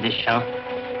 Monsieur Deschamps,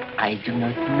 I do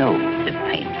not know the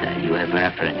painter you have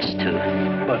reference to.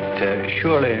 But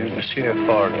surely, Monsieur,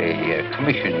 for a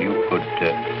commission, you could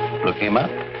look him up.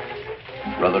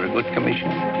 Rather a good commission.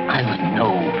 I would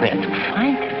know where to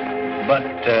find him.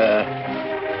 But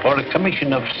for a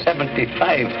commission of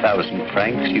 75,000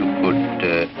 francs, you could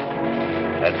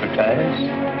advertise?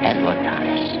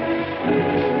 Advertise.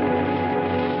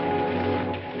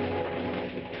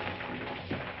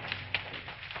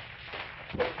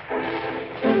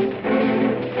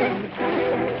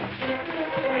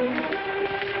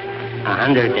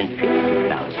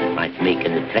 150,000 might make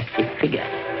an attractive figure.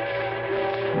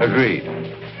 Agreed.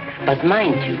 But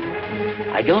mind you,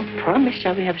 I don't promise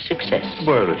I will have success.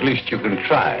 Well, at least you can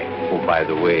try. Oh, by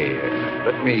the way,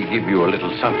 let me give you a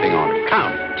little something on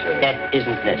account. That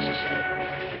isn't necessary.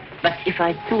 But if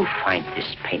I do find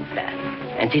this painter,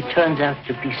 and he turns out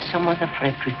to be someone of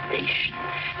reputation,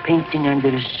 painting under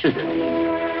a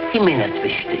pseudonym, he may not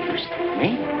wish to use that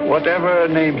name. Whatever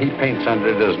name he paints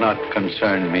under does not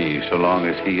concern me, so long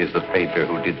as he is the painter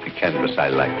who did the canvas I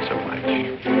like so much.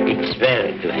 It's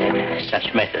well to have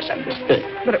such matters understood.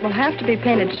 But it will have to be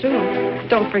painted soon.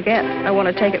 Don't forget, I want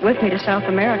to take it with me to South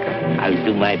America. I'll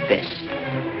do my best.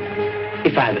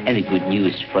 If I have any good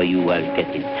news for you, I'll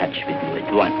get in touch with you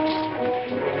at once.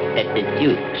 At the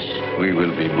Duke's. We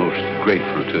will be most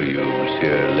grateful to you,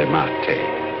 Monsieur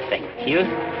Lemate. Thank you.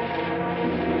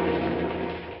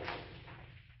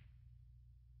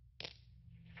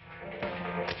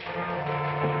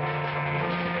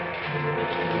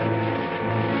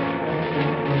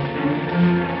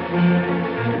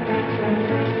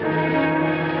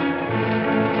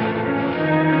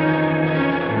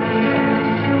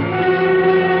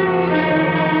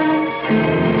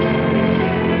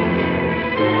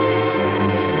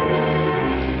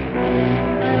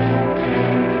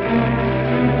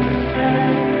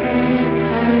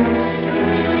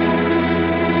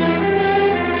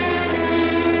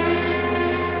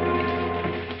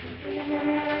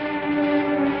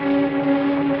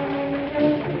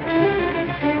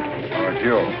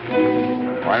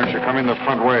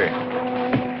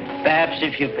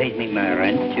 If you paid me my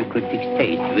rent, you could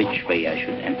dictate which way I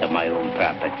should enter my own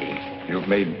property. You've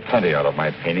made plenty out of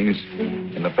my paintings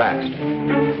in the past.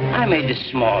 I made a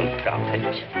small profit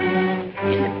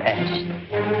in the past.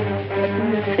 But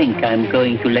do you think I'm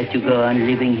going to let you go on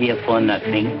living here for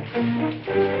nothing?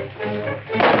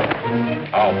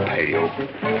 I'll pay you.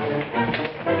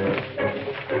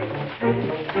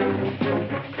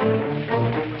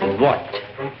 What?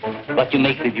 What you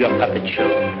make with your puppet show?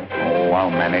 Oh,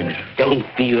 I'll manage. Don't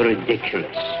be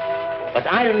ridiculous. But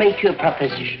I'll make you a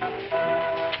proposition.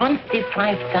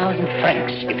 25,000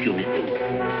 francs, if you will do.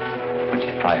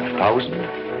 25,000?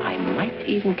 I might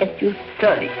even get you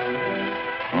 30.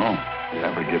 Oh,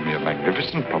 that would give me a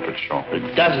magnificent puppet show. A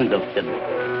dozen of them.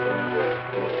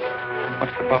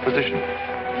 What's the proposition?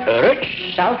 A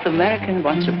rich South American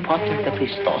wants a portrait of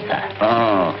his daughter.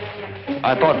 Oh,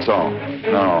 I thought so.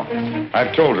 No.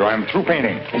 I've told her I'm through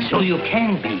painting. So you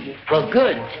can be, for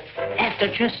good. After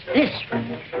just this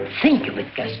one. Think of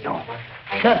it, Gaston.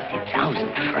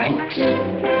 30,000 francs.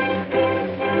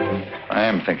 I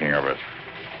am thinking of it.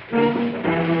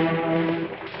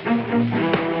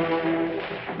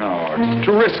 No, it's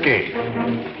too risky.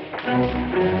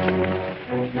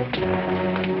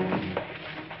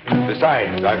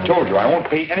 Besides, I've told you I won't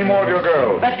pay any more of your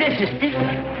girls. But this is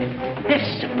different. This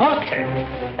is a portrait.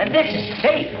 And this is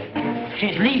safe.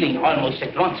 She's leaving almost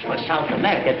at once for South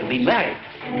America to be married.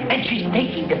 And she's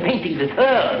taking the painting with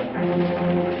her.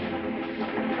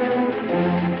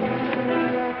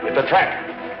 It's a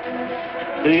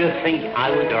trap. Do you think I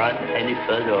would run any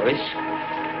further risk?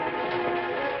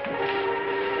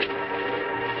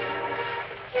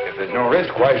 If there's no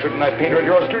risk, why shouldn't I paint her at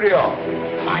your studio?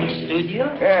 My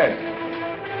studio? Yes.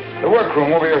 The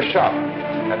workroom over your shop.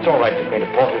 That's all right to paint a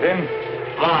portrait in.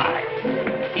 Why?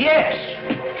 Yes.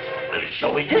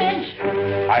 So it is.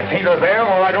 I paint her there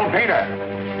or I don't paint her.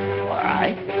 All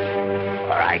right.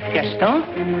 All right,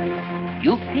 Gaston.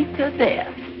 You paint her there.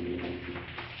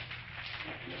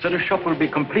 So the shop will be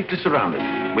completely surrounded,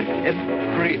 with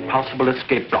every possible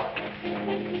escape blocked.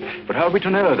 But how are we to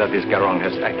know that this Garon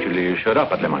has actually showed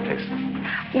up at Le Marquis?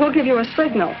 We'll give you a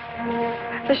signal.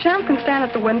 The chef can stand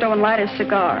at the window and light his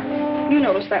cigar. You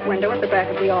notice that window at the back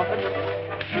of the office.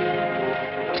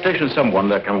 Station someone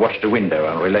that can watch the window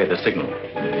and relay the signal.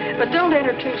 But don't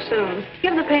enter too soon.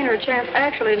 Give the painter a chance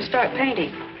actually to start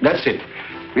painting. That's it.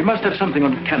 We must have something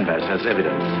on canvas as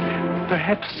evidence.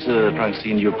 Perhaps,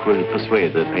 Francine, you could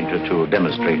persuade the painter to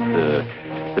demonstrate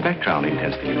the background he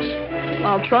intends to use.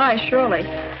 I'll try, surely.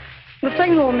 The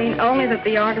signal will mean only that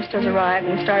the artist has arrived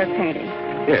and started painting.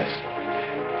 Yes.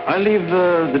 I'll leave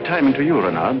the timing to you,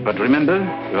 Renard, but remember,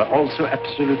 you are also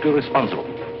absolutely responsible.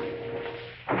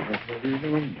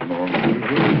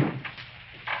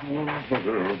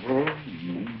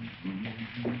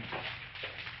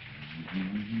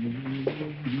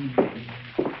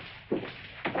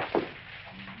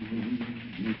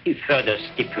 He further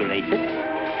stipulated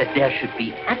that there should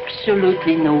be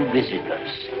absolutely no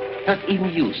visitors, not even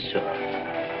you, sir.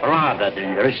 Rather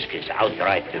than risk his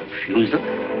outright refusal,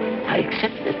 I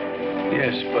accepted.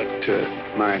 Yes,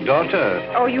 but my daughter...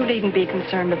 Oh, you needn't be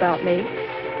concerned about me.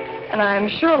 And I'm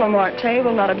sure Lamarté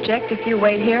will not object if you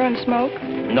wait here and smoke.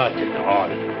 Not at all.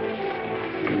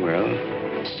 Well...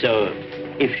 So,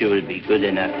 if you will be good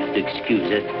enough to excuse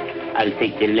it, I'll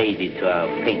take the lady to our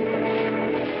painter.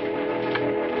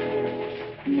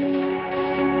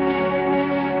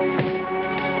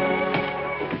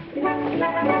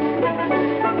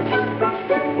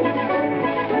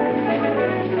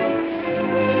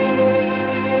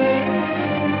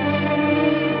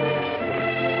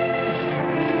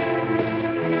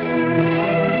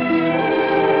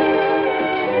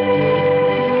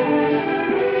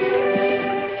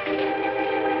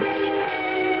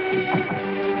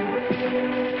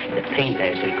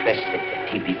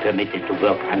 Permitted to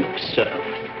work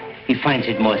unobserved. He finds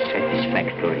it more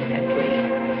satisfactory that way.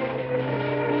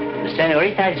 The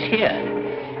senorita is here.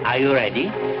 Are you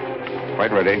ready?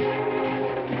 Quite ready.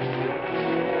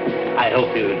 I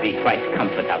hope you will be quite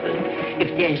comfortable.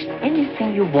 If there is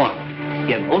anything you want,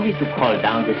 you have only to call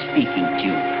down the speaking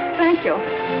tube. Thank you.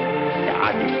 The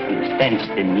artist understands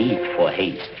the need for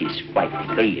haste. He's quite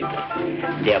agreeable.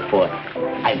 Therefore,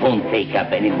 I won't take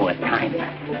up any more time.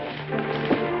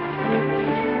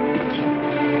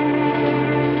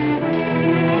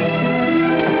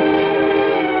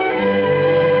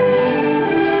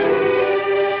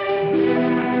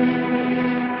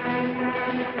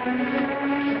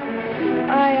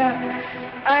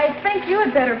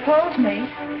 Better pose me.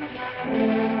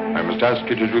 I must ask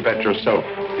you to do that yourself.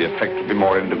 The effect will be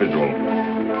more individual.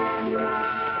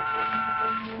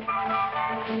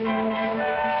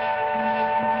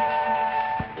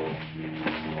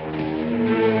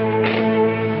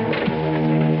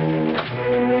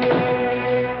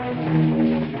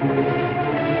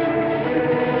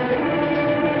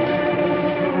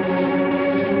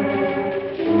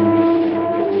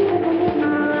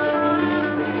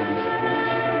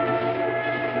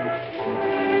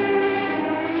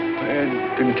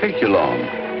 Take you long.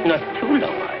 Not too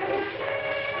long, I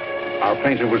hope. Our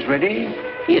painter was ready?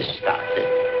 He started.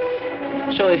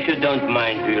 So if you don't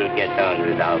mind, we'll get on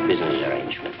with our business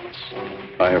arrangements.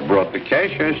 I have brought the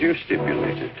cash as you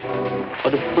stipulated. For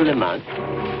the full amount?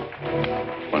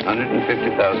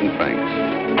 150,000 francs.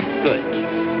 Good.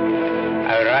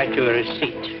 I'll write you a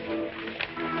receipt.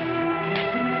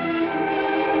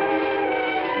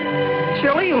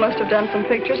 Surely you must have done some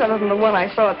pictures other than the one I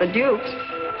saw at the Duke's.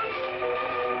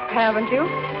 Haven't you?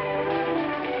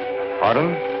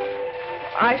 Pardon?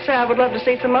 I say I would love to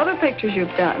see some other pictures you've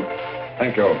done.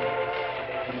 Thank you.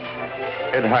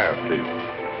 Head higher, please.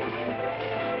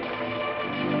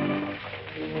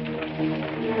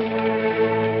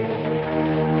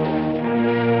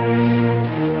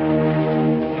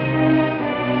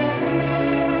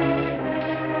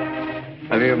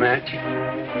 Have you a match?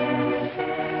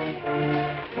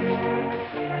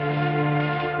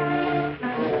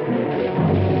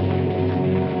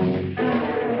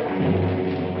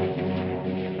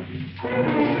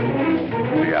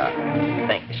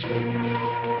 Thanks.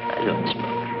 I don't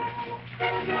smoke.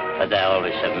 But I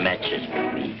always have matches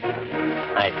with me.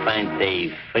 I find they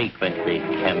frequently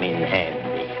come in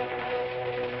handy.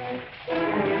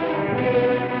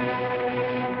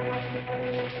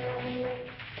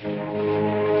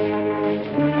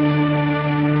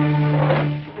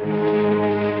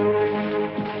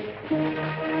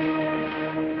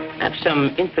 I have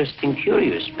some interesting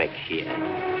curios back here,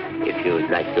 if you would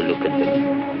like to look at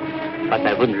them. But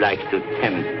I wouldn't like to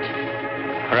tempt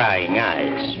prying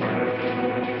eyes.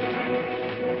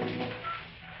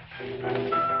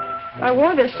 I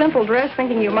wore this simple dress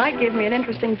thinking you might give me an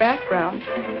interesting background.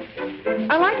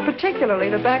 I liked particularly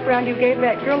the background you gave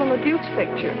that girl in the Duke's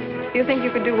picture. Do you think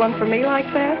you could do one for me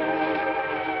like that?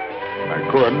 I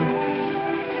could.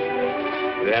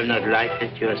 You have not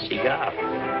lighted your cigar.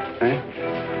 Eh?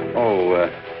 Oh,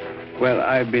 well,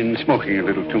 I've been smoking a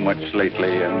little too much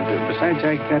lately, and besides,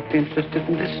 I got interested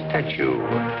in this statue.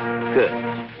 Good.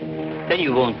 Then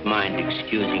you won't mind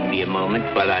excusing me a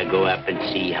moment while I go up and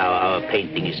see how our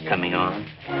painting is coming on?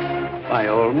 By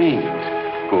all means.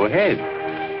 Go ahead.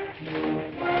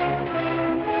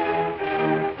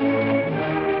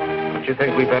 Don't you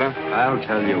think we better? I'll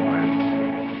tell you when.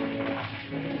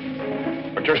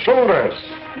 But your shoulders.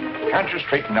 Can't you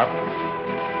straighten up?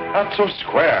 Not so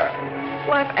square.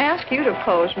 Well, I've asked you to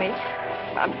pose me.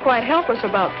 I'm quite helpless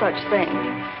about such things.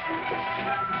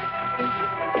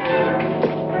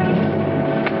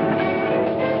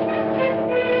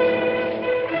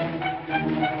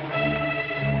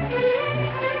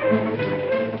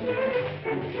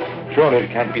 Surely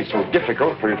it can't be so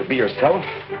difficult for you to be yourself.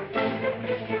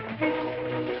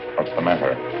 What's the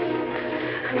matter?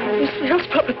 Lucille's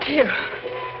puppeteer.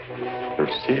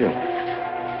 Lucille.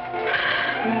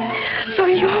 So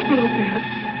you're Bluebeard.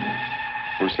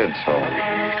 Who said so?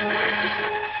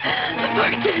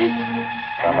 Remarque.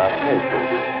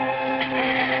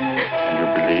 And you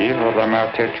believe what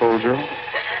Remarque told you?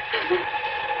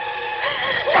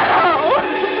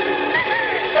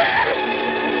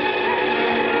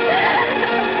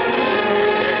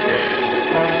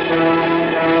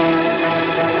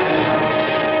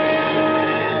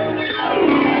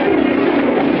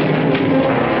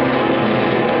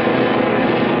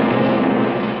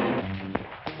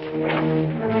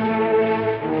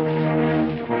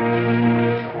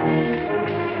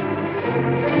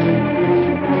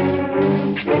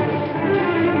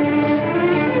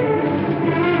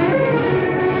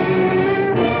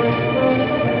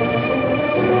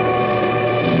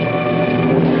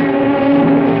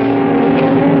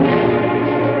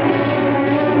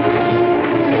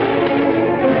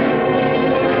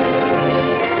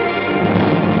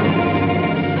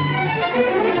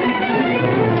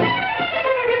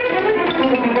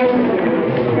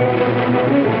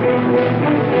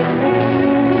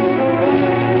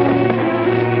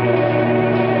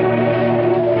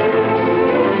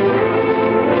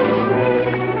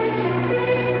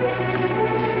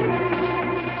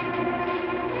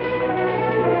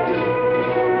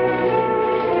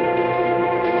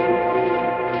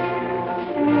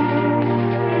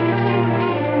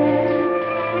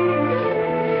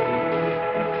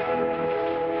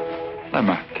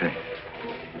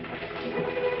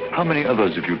 How many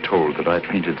others have you told that I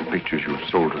painted the pictures you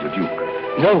sold to the Duke?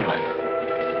 No one.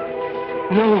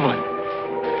 No one.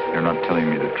 You're not telling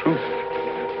me the truth.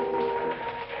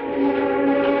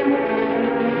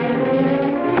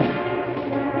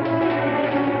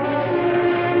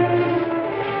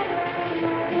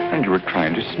 And you were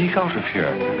trying to sneak out of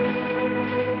here,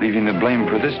 leaving the blame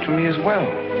for this to me as well.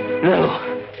 No.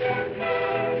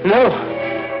 No.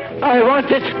 I want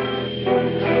it.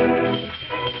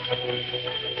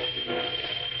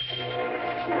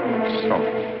 So.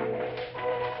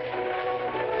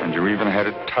 And you even had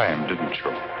it timed, didn't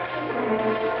you?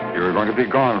 You were going to be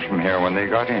gone from here when they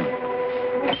got in.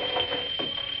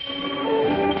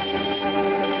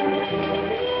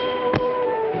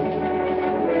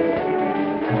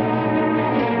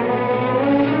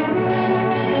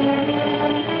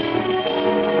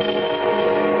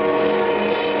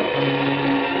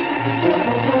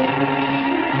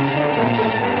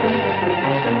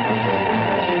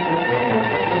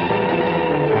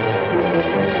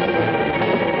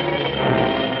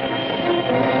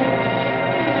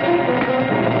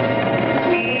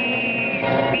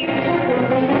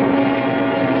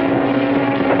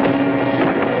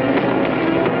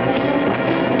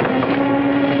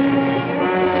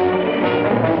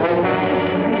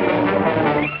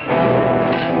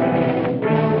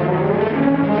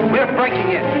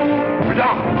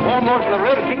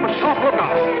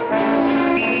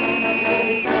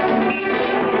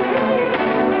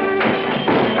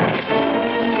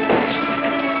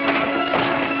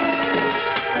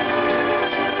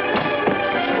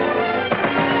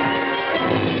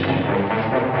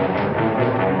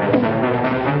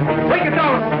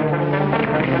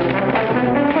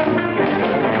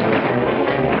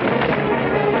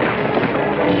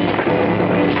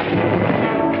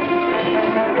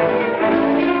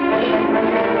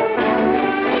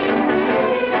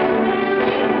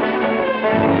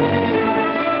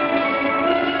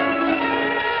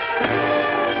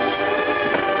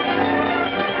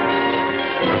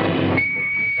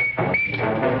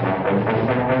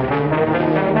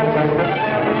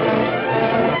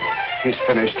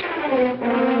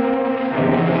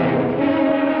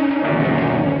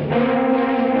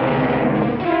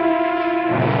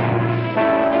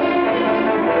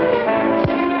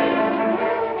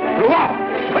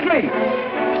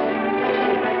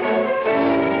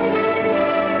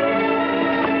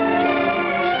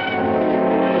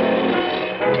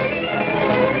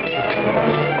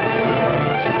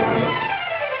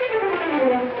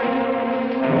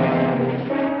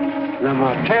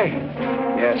 Kay?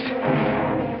 Yes.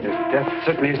 His death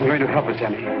certainly isn't going to help us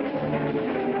any.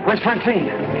 Where's Francine?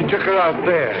 He took her out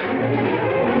there.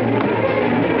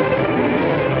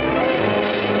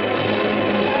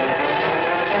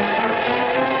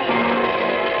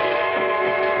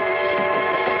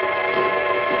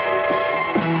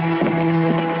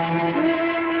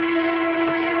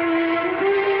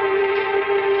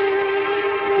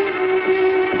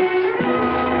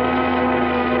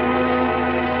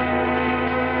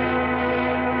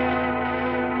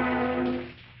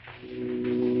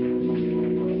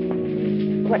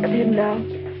 What of him now?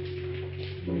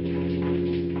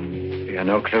 We are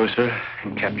no closer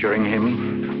in capturing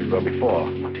him than we were before.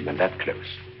 Not even that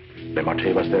close. Le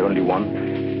Marté was the only one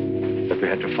that we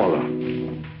had to follow.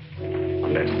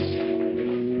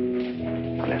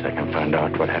 Unless I can find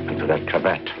out what happened to that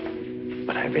cravat.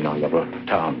 But I've been all over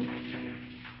town,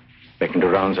 making the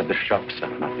rounds at the shops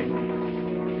and nothing.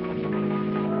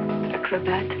 The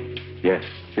cravat? Yes,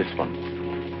 this one.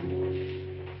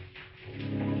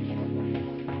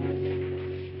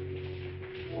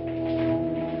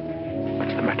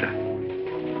 What's the matter?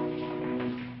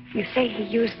 You say he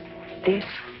used this?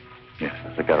 Yes,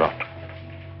 the garrote.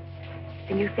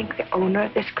 And you think the owner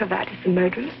of this cravat is the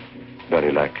murderer?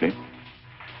 Very likely.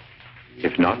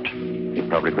 If not, he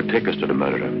probably could take us to the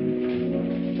murderer.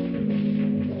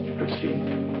 We'll see.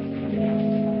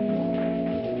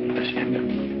 Hacienda,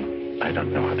 I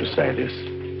don't know how to say this,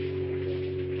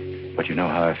 but you know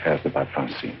how I felt about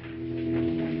Francine.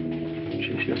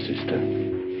 She's your sister.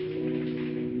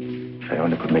 If I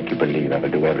only could make you believe, I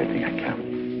will do everything I can.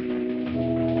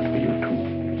 But for you too.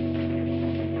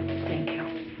 Thank you.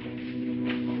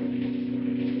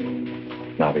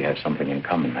 Now we have something in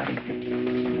common, haven't we?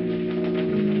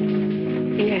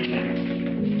 Yes.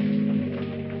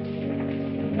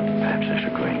 Perhaps I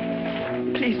should go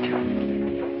in. Please do.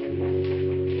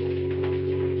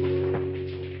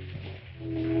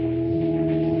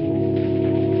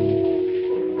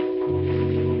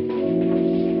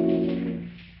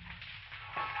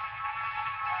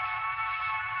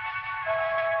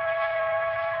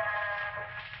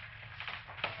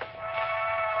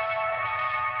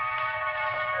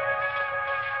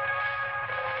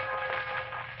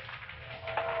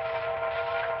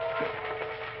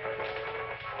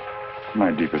 My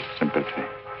deepest sympathy.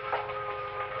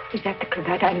 Is that the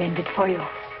cravat I mended for you?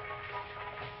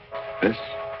 This?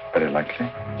 Very likely.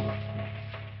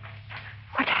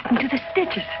 What happened to the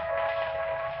stitches?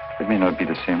 It may not be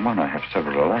the same one. I have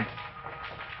several alike.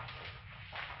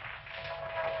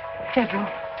 Several.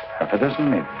 Half a dozen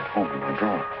maybe at home in my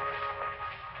drawer.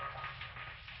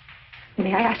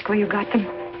 May I ask where you got them?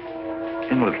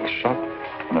 In a little shop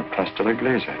on a Place de la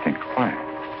Glaise, I think. Why?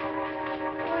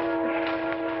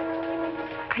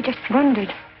 I just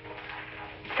wondered.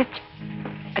 Such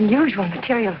unusual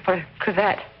material for a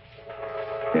cravat.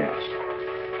 Yes.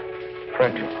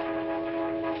 Fragile.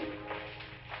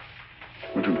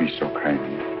 Would you be so kind?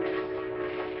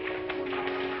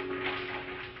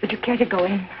 Would you care to go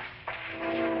in?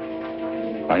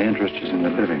 My interest is in the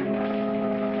living.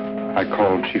 I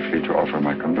called chiefly to offer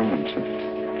my condolences.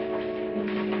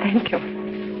 Thank you.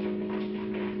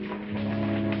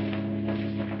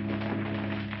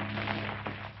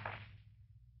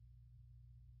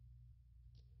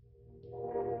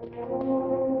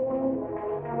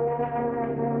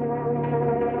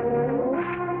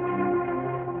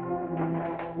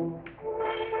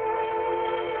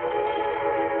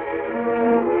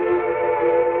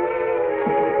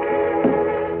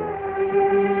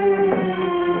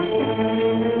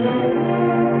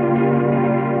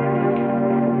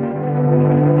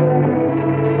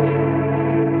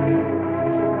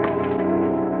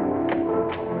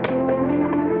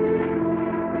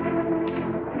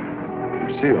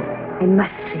 I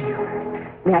must see you.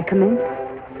 May I come in?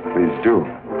 Please do.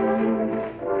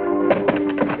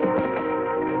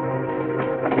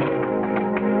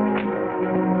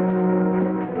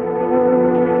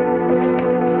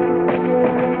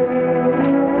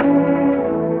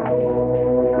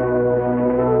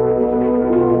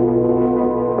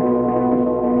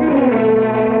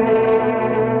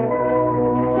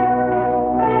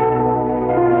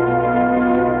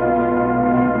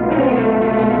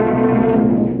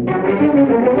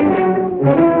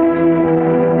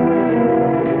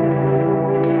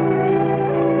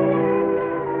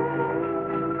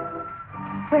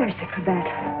 Where's the cravat?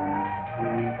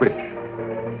 Which?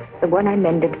 The one I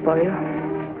mended for you.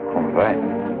 Oh, that.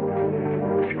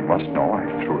 If you must know, I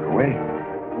threw it away.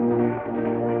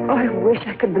 Oh, I wish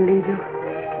I could believe you.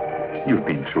 You've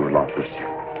been through a lot, Lucia.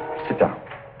 Sit down.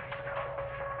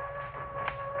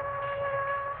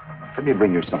 Let me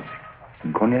bring you something.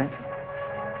 Some cognac?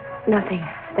 Nothing,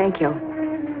 thank you.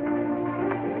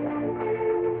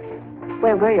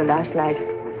 Where were you last night?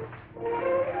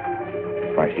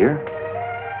 Right here.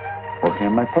 Working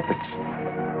on my puppets.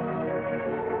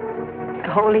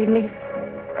 The whole evening?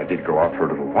 I did go out for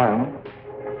a little while.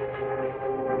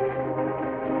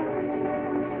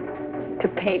 To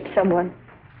paint someone.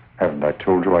 Haven't I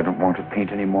told you I don't want to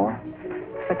paint anymore?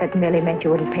 But that merely meant you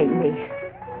wouldn't paint me.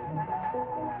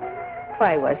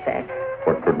 Why was that?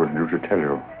 What good would it do to tell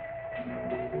you?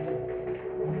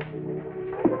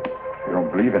 You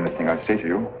don't believe anything I say to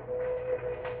you.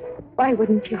 Why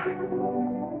wouldn't you?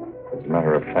 As a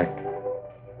matter of fact,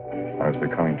 I was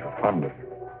becoming too fond of you.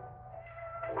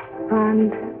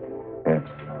 Fond? Yes.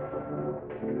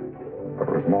 But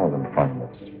it was more than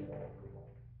fondness.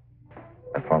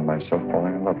 I found myself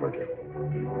falling in love with you.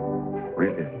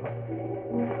 Really in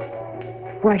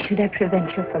love. Why should I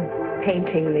prevent you from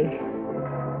painting me?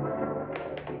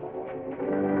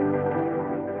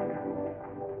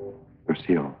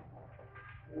 Lucille,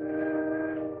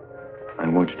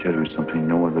 I'm going to tell you something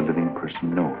no other living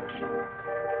person knows.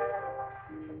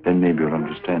 Then maybe you'll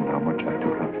understand how much I do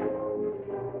love you.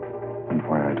 And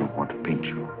why I don't want to paint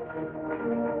you.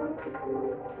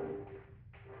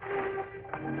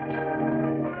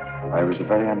 I was a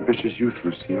very ambitious youth,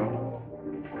 Lucille.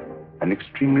 And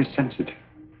extremely sensitive.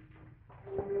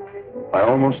 I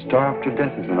almost starved to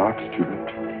death as an art student.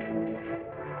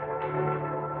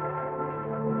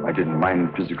 I didn't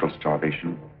mind physical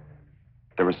starvation.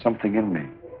 There was something in me.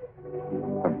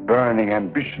 A burning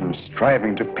ambition,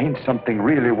 striving to paint something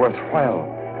really worthwhile.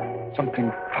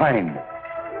 Something fine.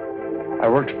 I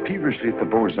worked feverishly at the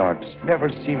Beaux-Arts, never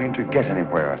seeming to get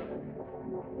anywhere.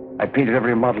 I painted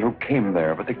every model who came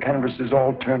there, but the canvases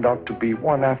all turned out to be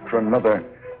one after another,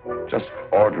 just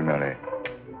ordinary.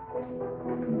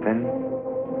 And then,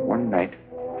 one night,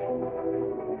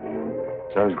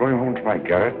 as I was going home to my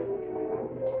garret,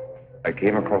 I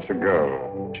came across a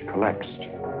girl. She collapsed.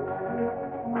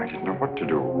 I didn't know what to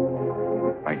do.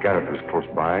 My garret was close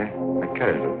by. I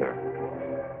carried her there.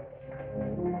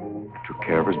 I took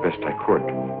care of her as best I could.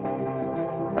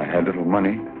 I had little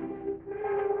money,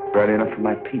 barely enough for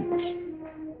my paints.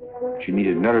 She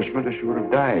needed nourishment or she would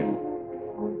have died.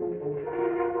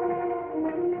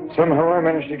 Somehow I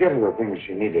managed to get her the things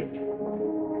she needed.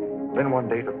 Then one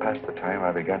day, to pass the time,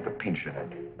 I began to paint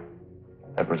Jeanette.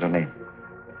 That was her name.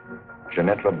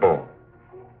 Jeanette LeBeau.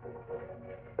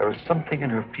 There was something in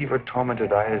her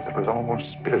fever-tormented eyes that was almost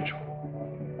spiritual.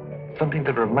 Something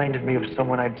that reminded me of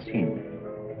someone I'd seen.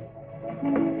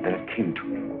 Then it came to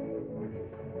me.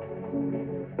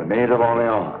 The Maid of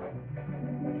Orleans.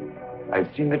 I'd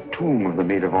seen the tomb of the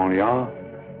Maid of Orleans,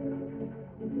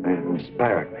 and it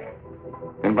inspired me.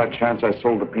 Then by chance I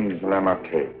sold the painting to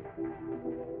Lamartine.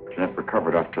 Jeanette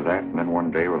recovered after that, and then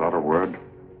one day, without a word,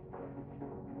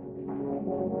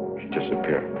 she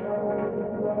disappeared.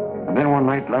 And then one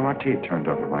night, Lamartine turned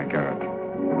up at my garret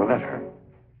with a letter.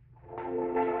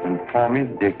 And informed me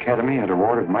that the Academy had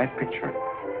awarded my picture,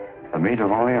 The Maid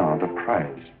of Orleans, a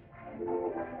prize.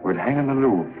 It would hang in the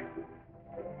Louvre.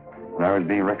 And I was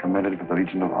being recommended for the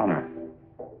Legion of Honor.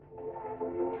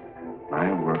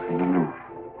 My work in the Louvre.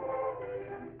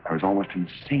 I was almost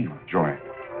insane with joy.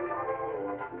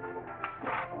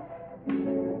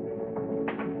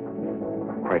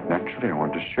 Quite naturally, I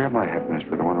wanted to share my happiness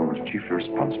with the one who was chiefly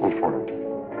responsible for it,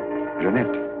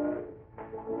 Jeanette.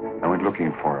 I went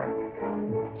looking for her,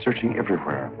 searching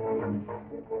everywhere.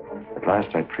 At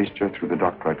last, I traced her through the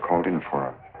doctor I'd called in for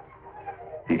her.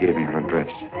 He gave me her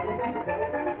address.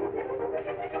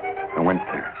 I went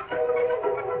there.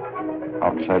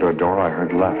 Outside her door, I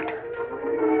heard laughter.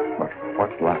 But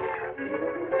what laughter?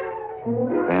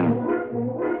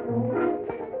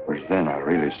 Then I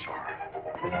really saw her.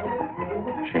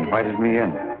 She invited me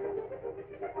in.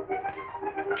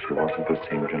 She wasn't the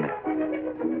same Jeanette.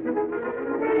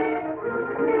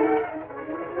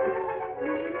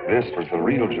 This was the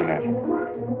real Jeanette.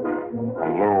 A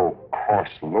low,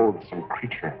 coarse, loathsome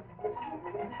creature.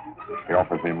 She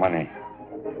offered me money.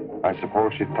 I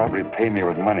suppose she'd probably pay me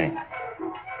with money.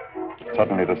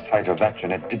 Suddenly, the sight of that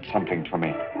Jeanette did something to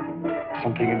me.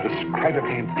 Something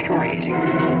indescribably infuriating.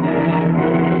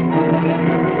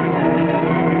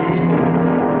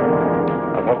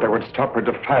 I thought that would stop her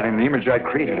defiling the image I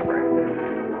created of her.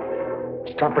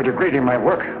 Stop her degrading my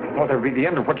work. I thought that would be the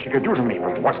end of what she could do to me,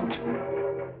 but it wasn't.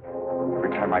 Every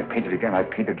time I painted again, I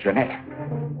painted Jeanette.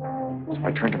 So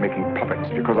I turned to making puppets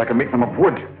because I could make them of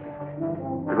wood.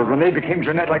 Because when they became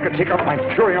Jeanette, I could take out my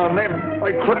fury on them.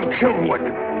 I couldn't kill wood.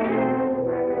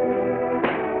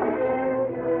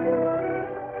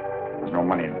 There's no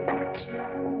money in puppets.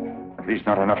 At least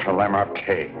not enough for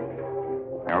Lamarté.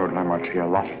 I owed Lamarté a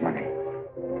lot of money.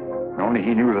 And only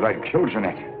he knew that I'd killed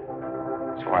Jeanette.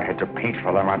 So I had to paint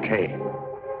for Lamarté.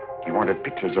 He wanted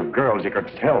pictures of girls he could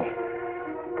sell.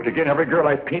 But again, every girl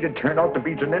I painted turned out to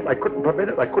be Jeanette. I couldn't prevent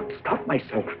it. I couldn't stop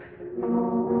myself.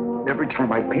 Every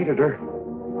time I painted her,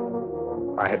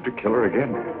 I had to kill her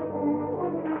again.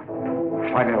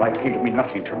 Finally, life seemed to mean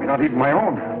nothing to me, not even my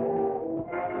own.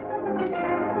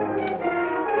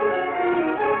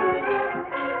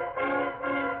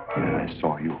 Then I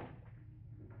saw you.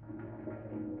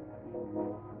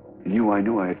 In you, I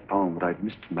knew I had found what I'd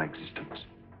missed in my existence.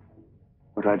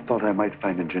 What I'd thought I might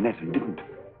find in Jeanette and didn't.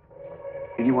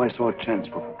 In you, I saw a chance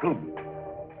for fulfillment.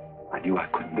 I knew I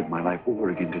couldn't live my life over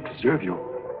again to deserve you.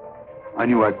 I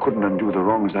knew I couldn't undo the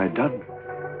wrongs I'd done.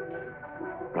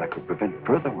 But I could prevent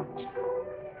further ones.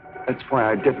 That's why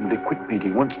I definitely quit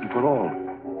painting once and for all.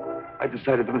 I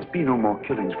decided there must be no more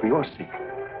killings for your sake.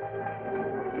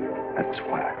 That's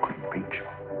why I couldn't paint you.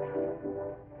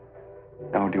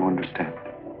 Now do you understand?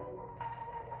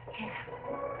 Yes.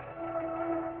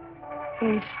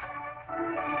 Yes.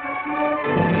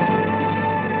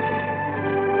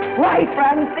 Why,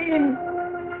 Francine?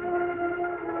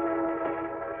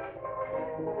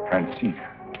 Francine.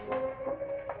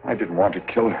 I didn't want to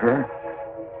kill her.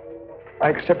 I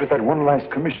accepted that one last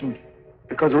commission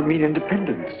because it would mean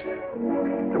independence.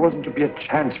 There wasn't to be a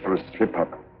chance for a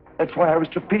slip-up. That's why I was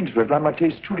to paint her at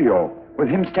Lamarté's studio, with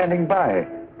him standing by.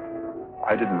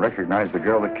 I didn't recognize the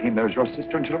girl that came there as your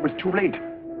sister until it was too late.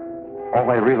 All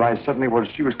I realized suddenly was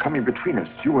she was coming between us,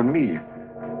 you and me.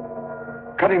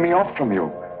 Cutting me off from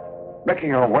you.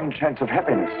 Making her one chance of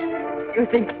happiness. You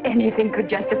think anything could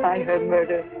justify her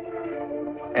murder?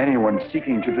 Anyone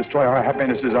seeking to destroy our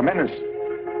happiness is a menace.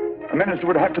 A menace that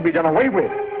would have to be done away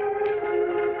with.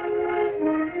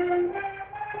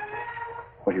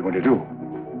 What are you going to do?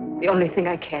 The only thing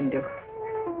I can do.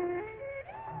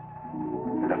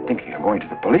 You're not thinking of going to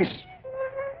the police.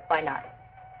 Why not?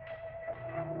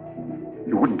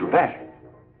 You wouldn't do that.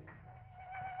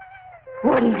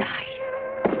 Wouldn't I?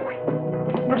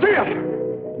 Lucille!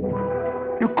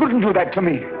 You couldn't do that to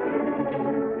me.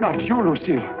 Not you,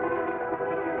 Lucille.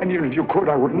 And even if you could,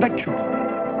 I wouldn't let you.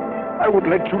 I would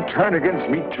let you turn against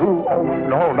me, too. Oh,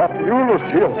 no, not you,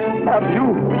 Lucille. Not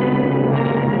you.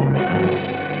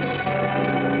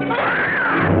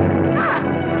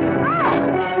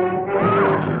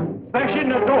 Smash in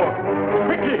the door.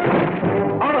 Quickly.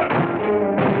 Ulmer.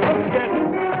 Let's get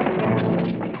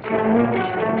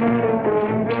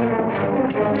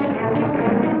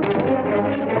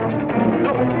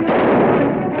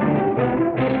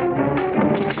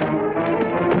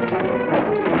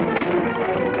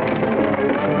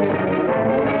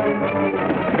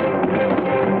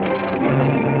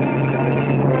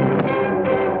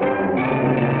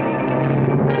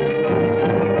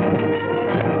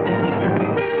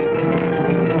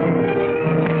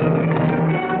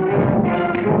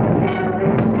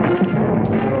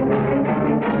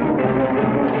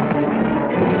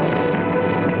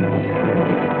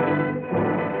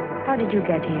You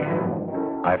get here?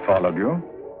 I followed you.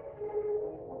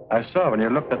 I saw when you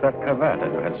looked at that cravat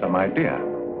that you had some idea.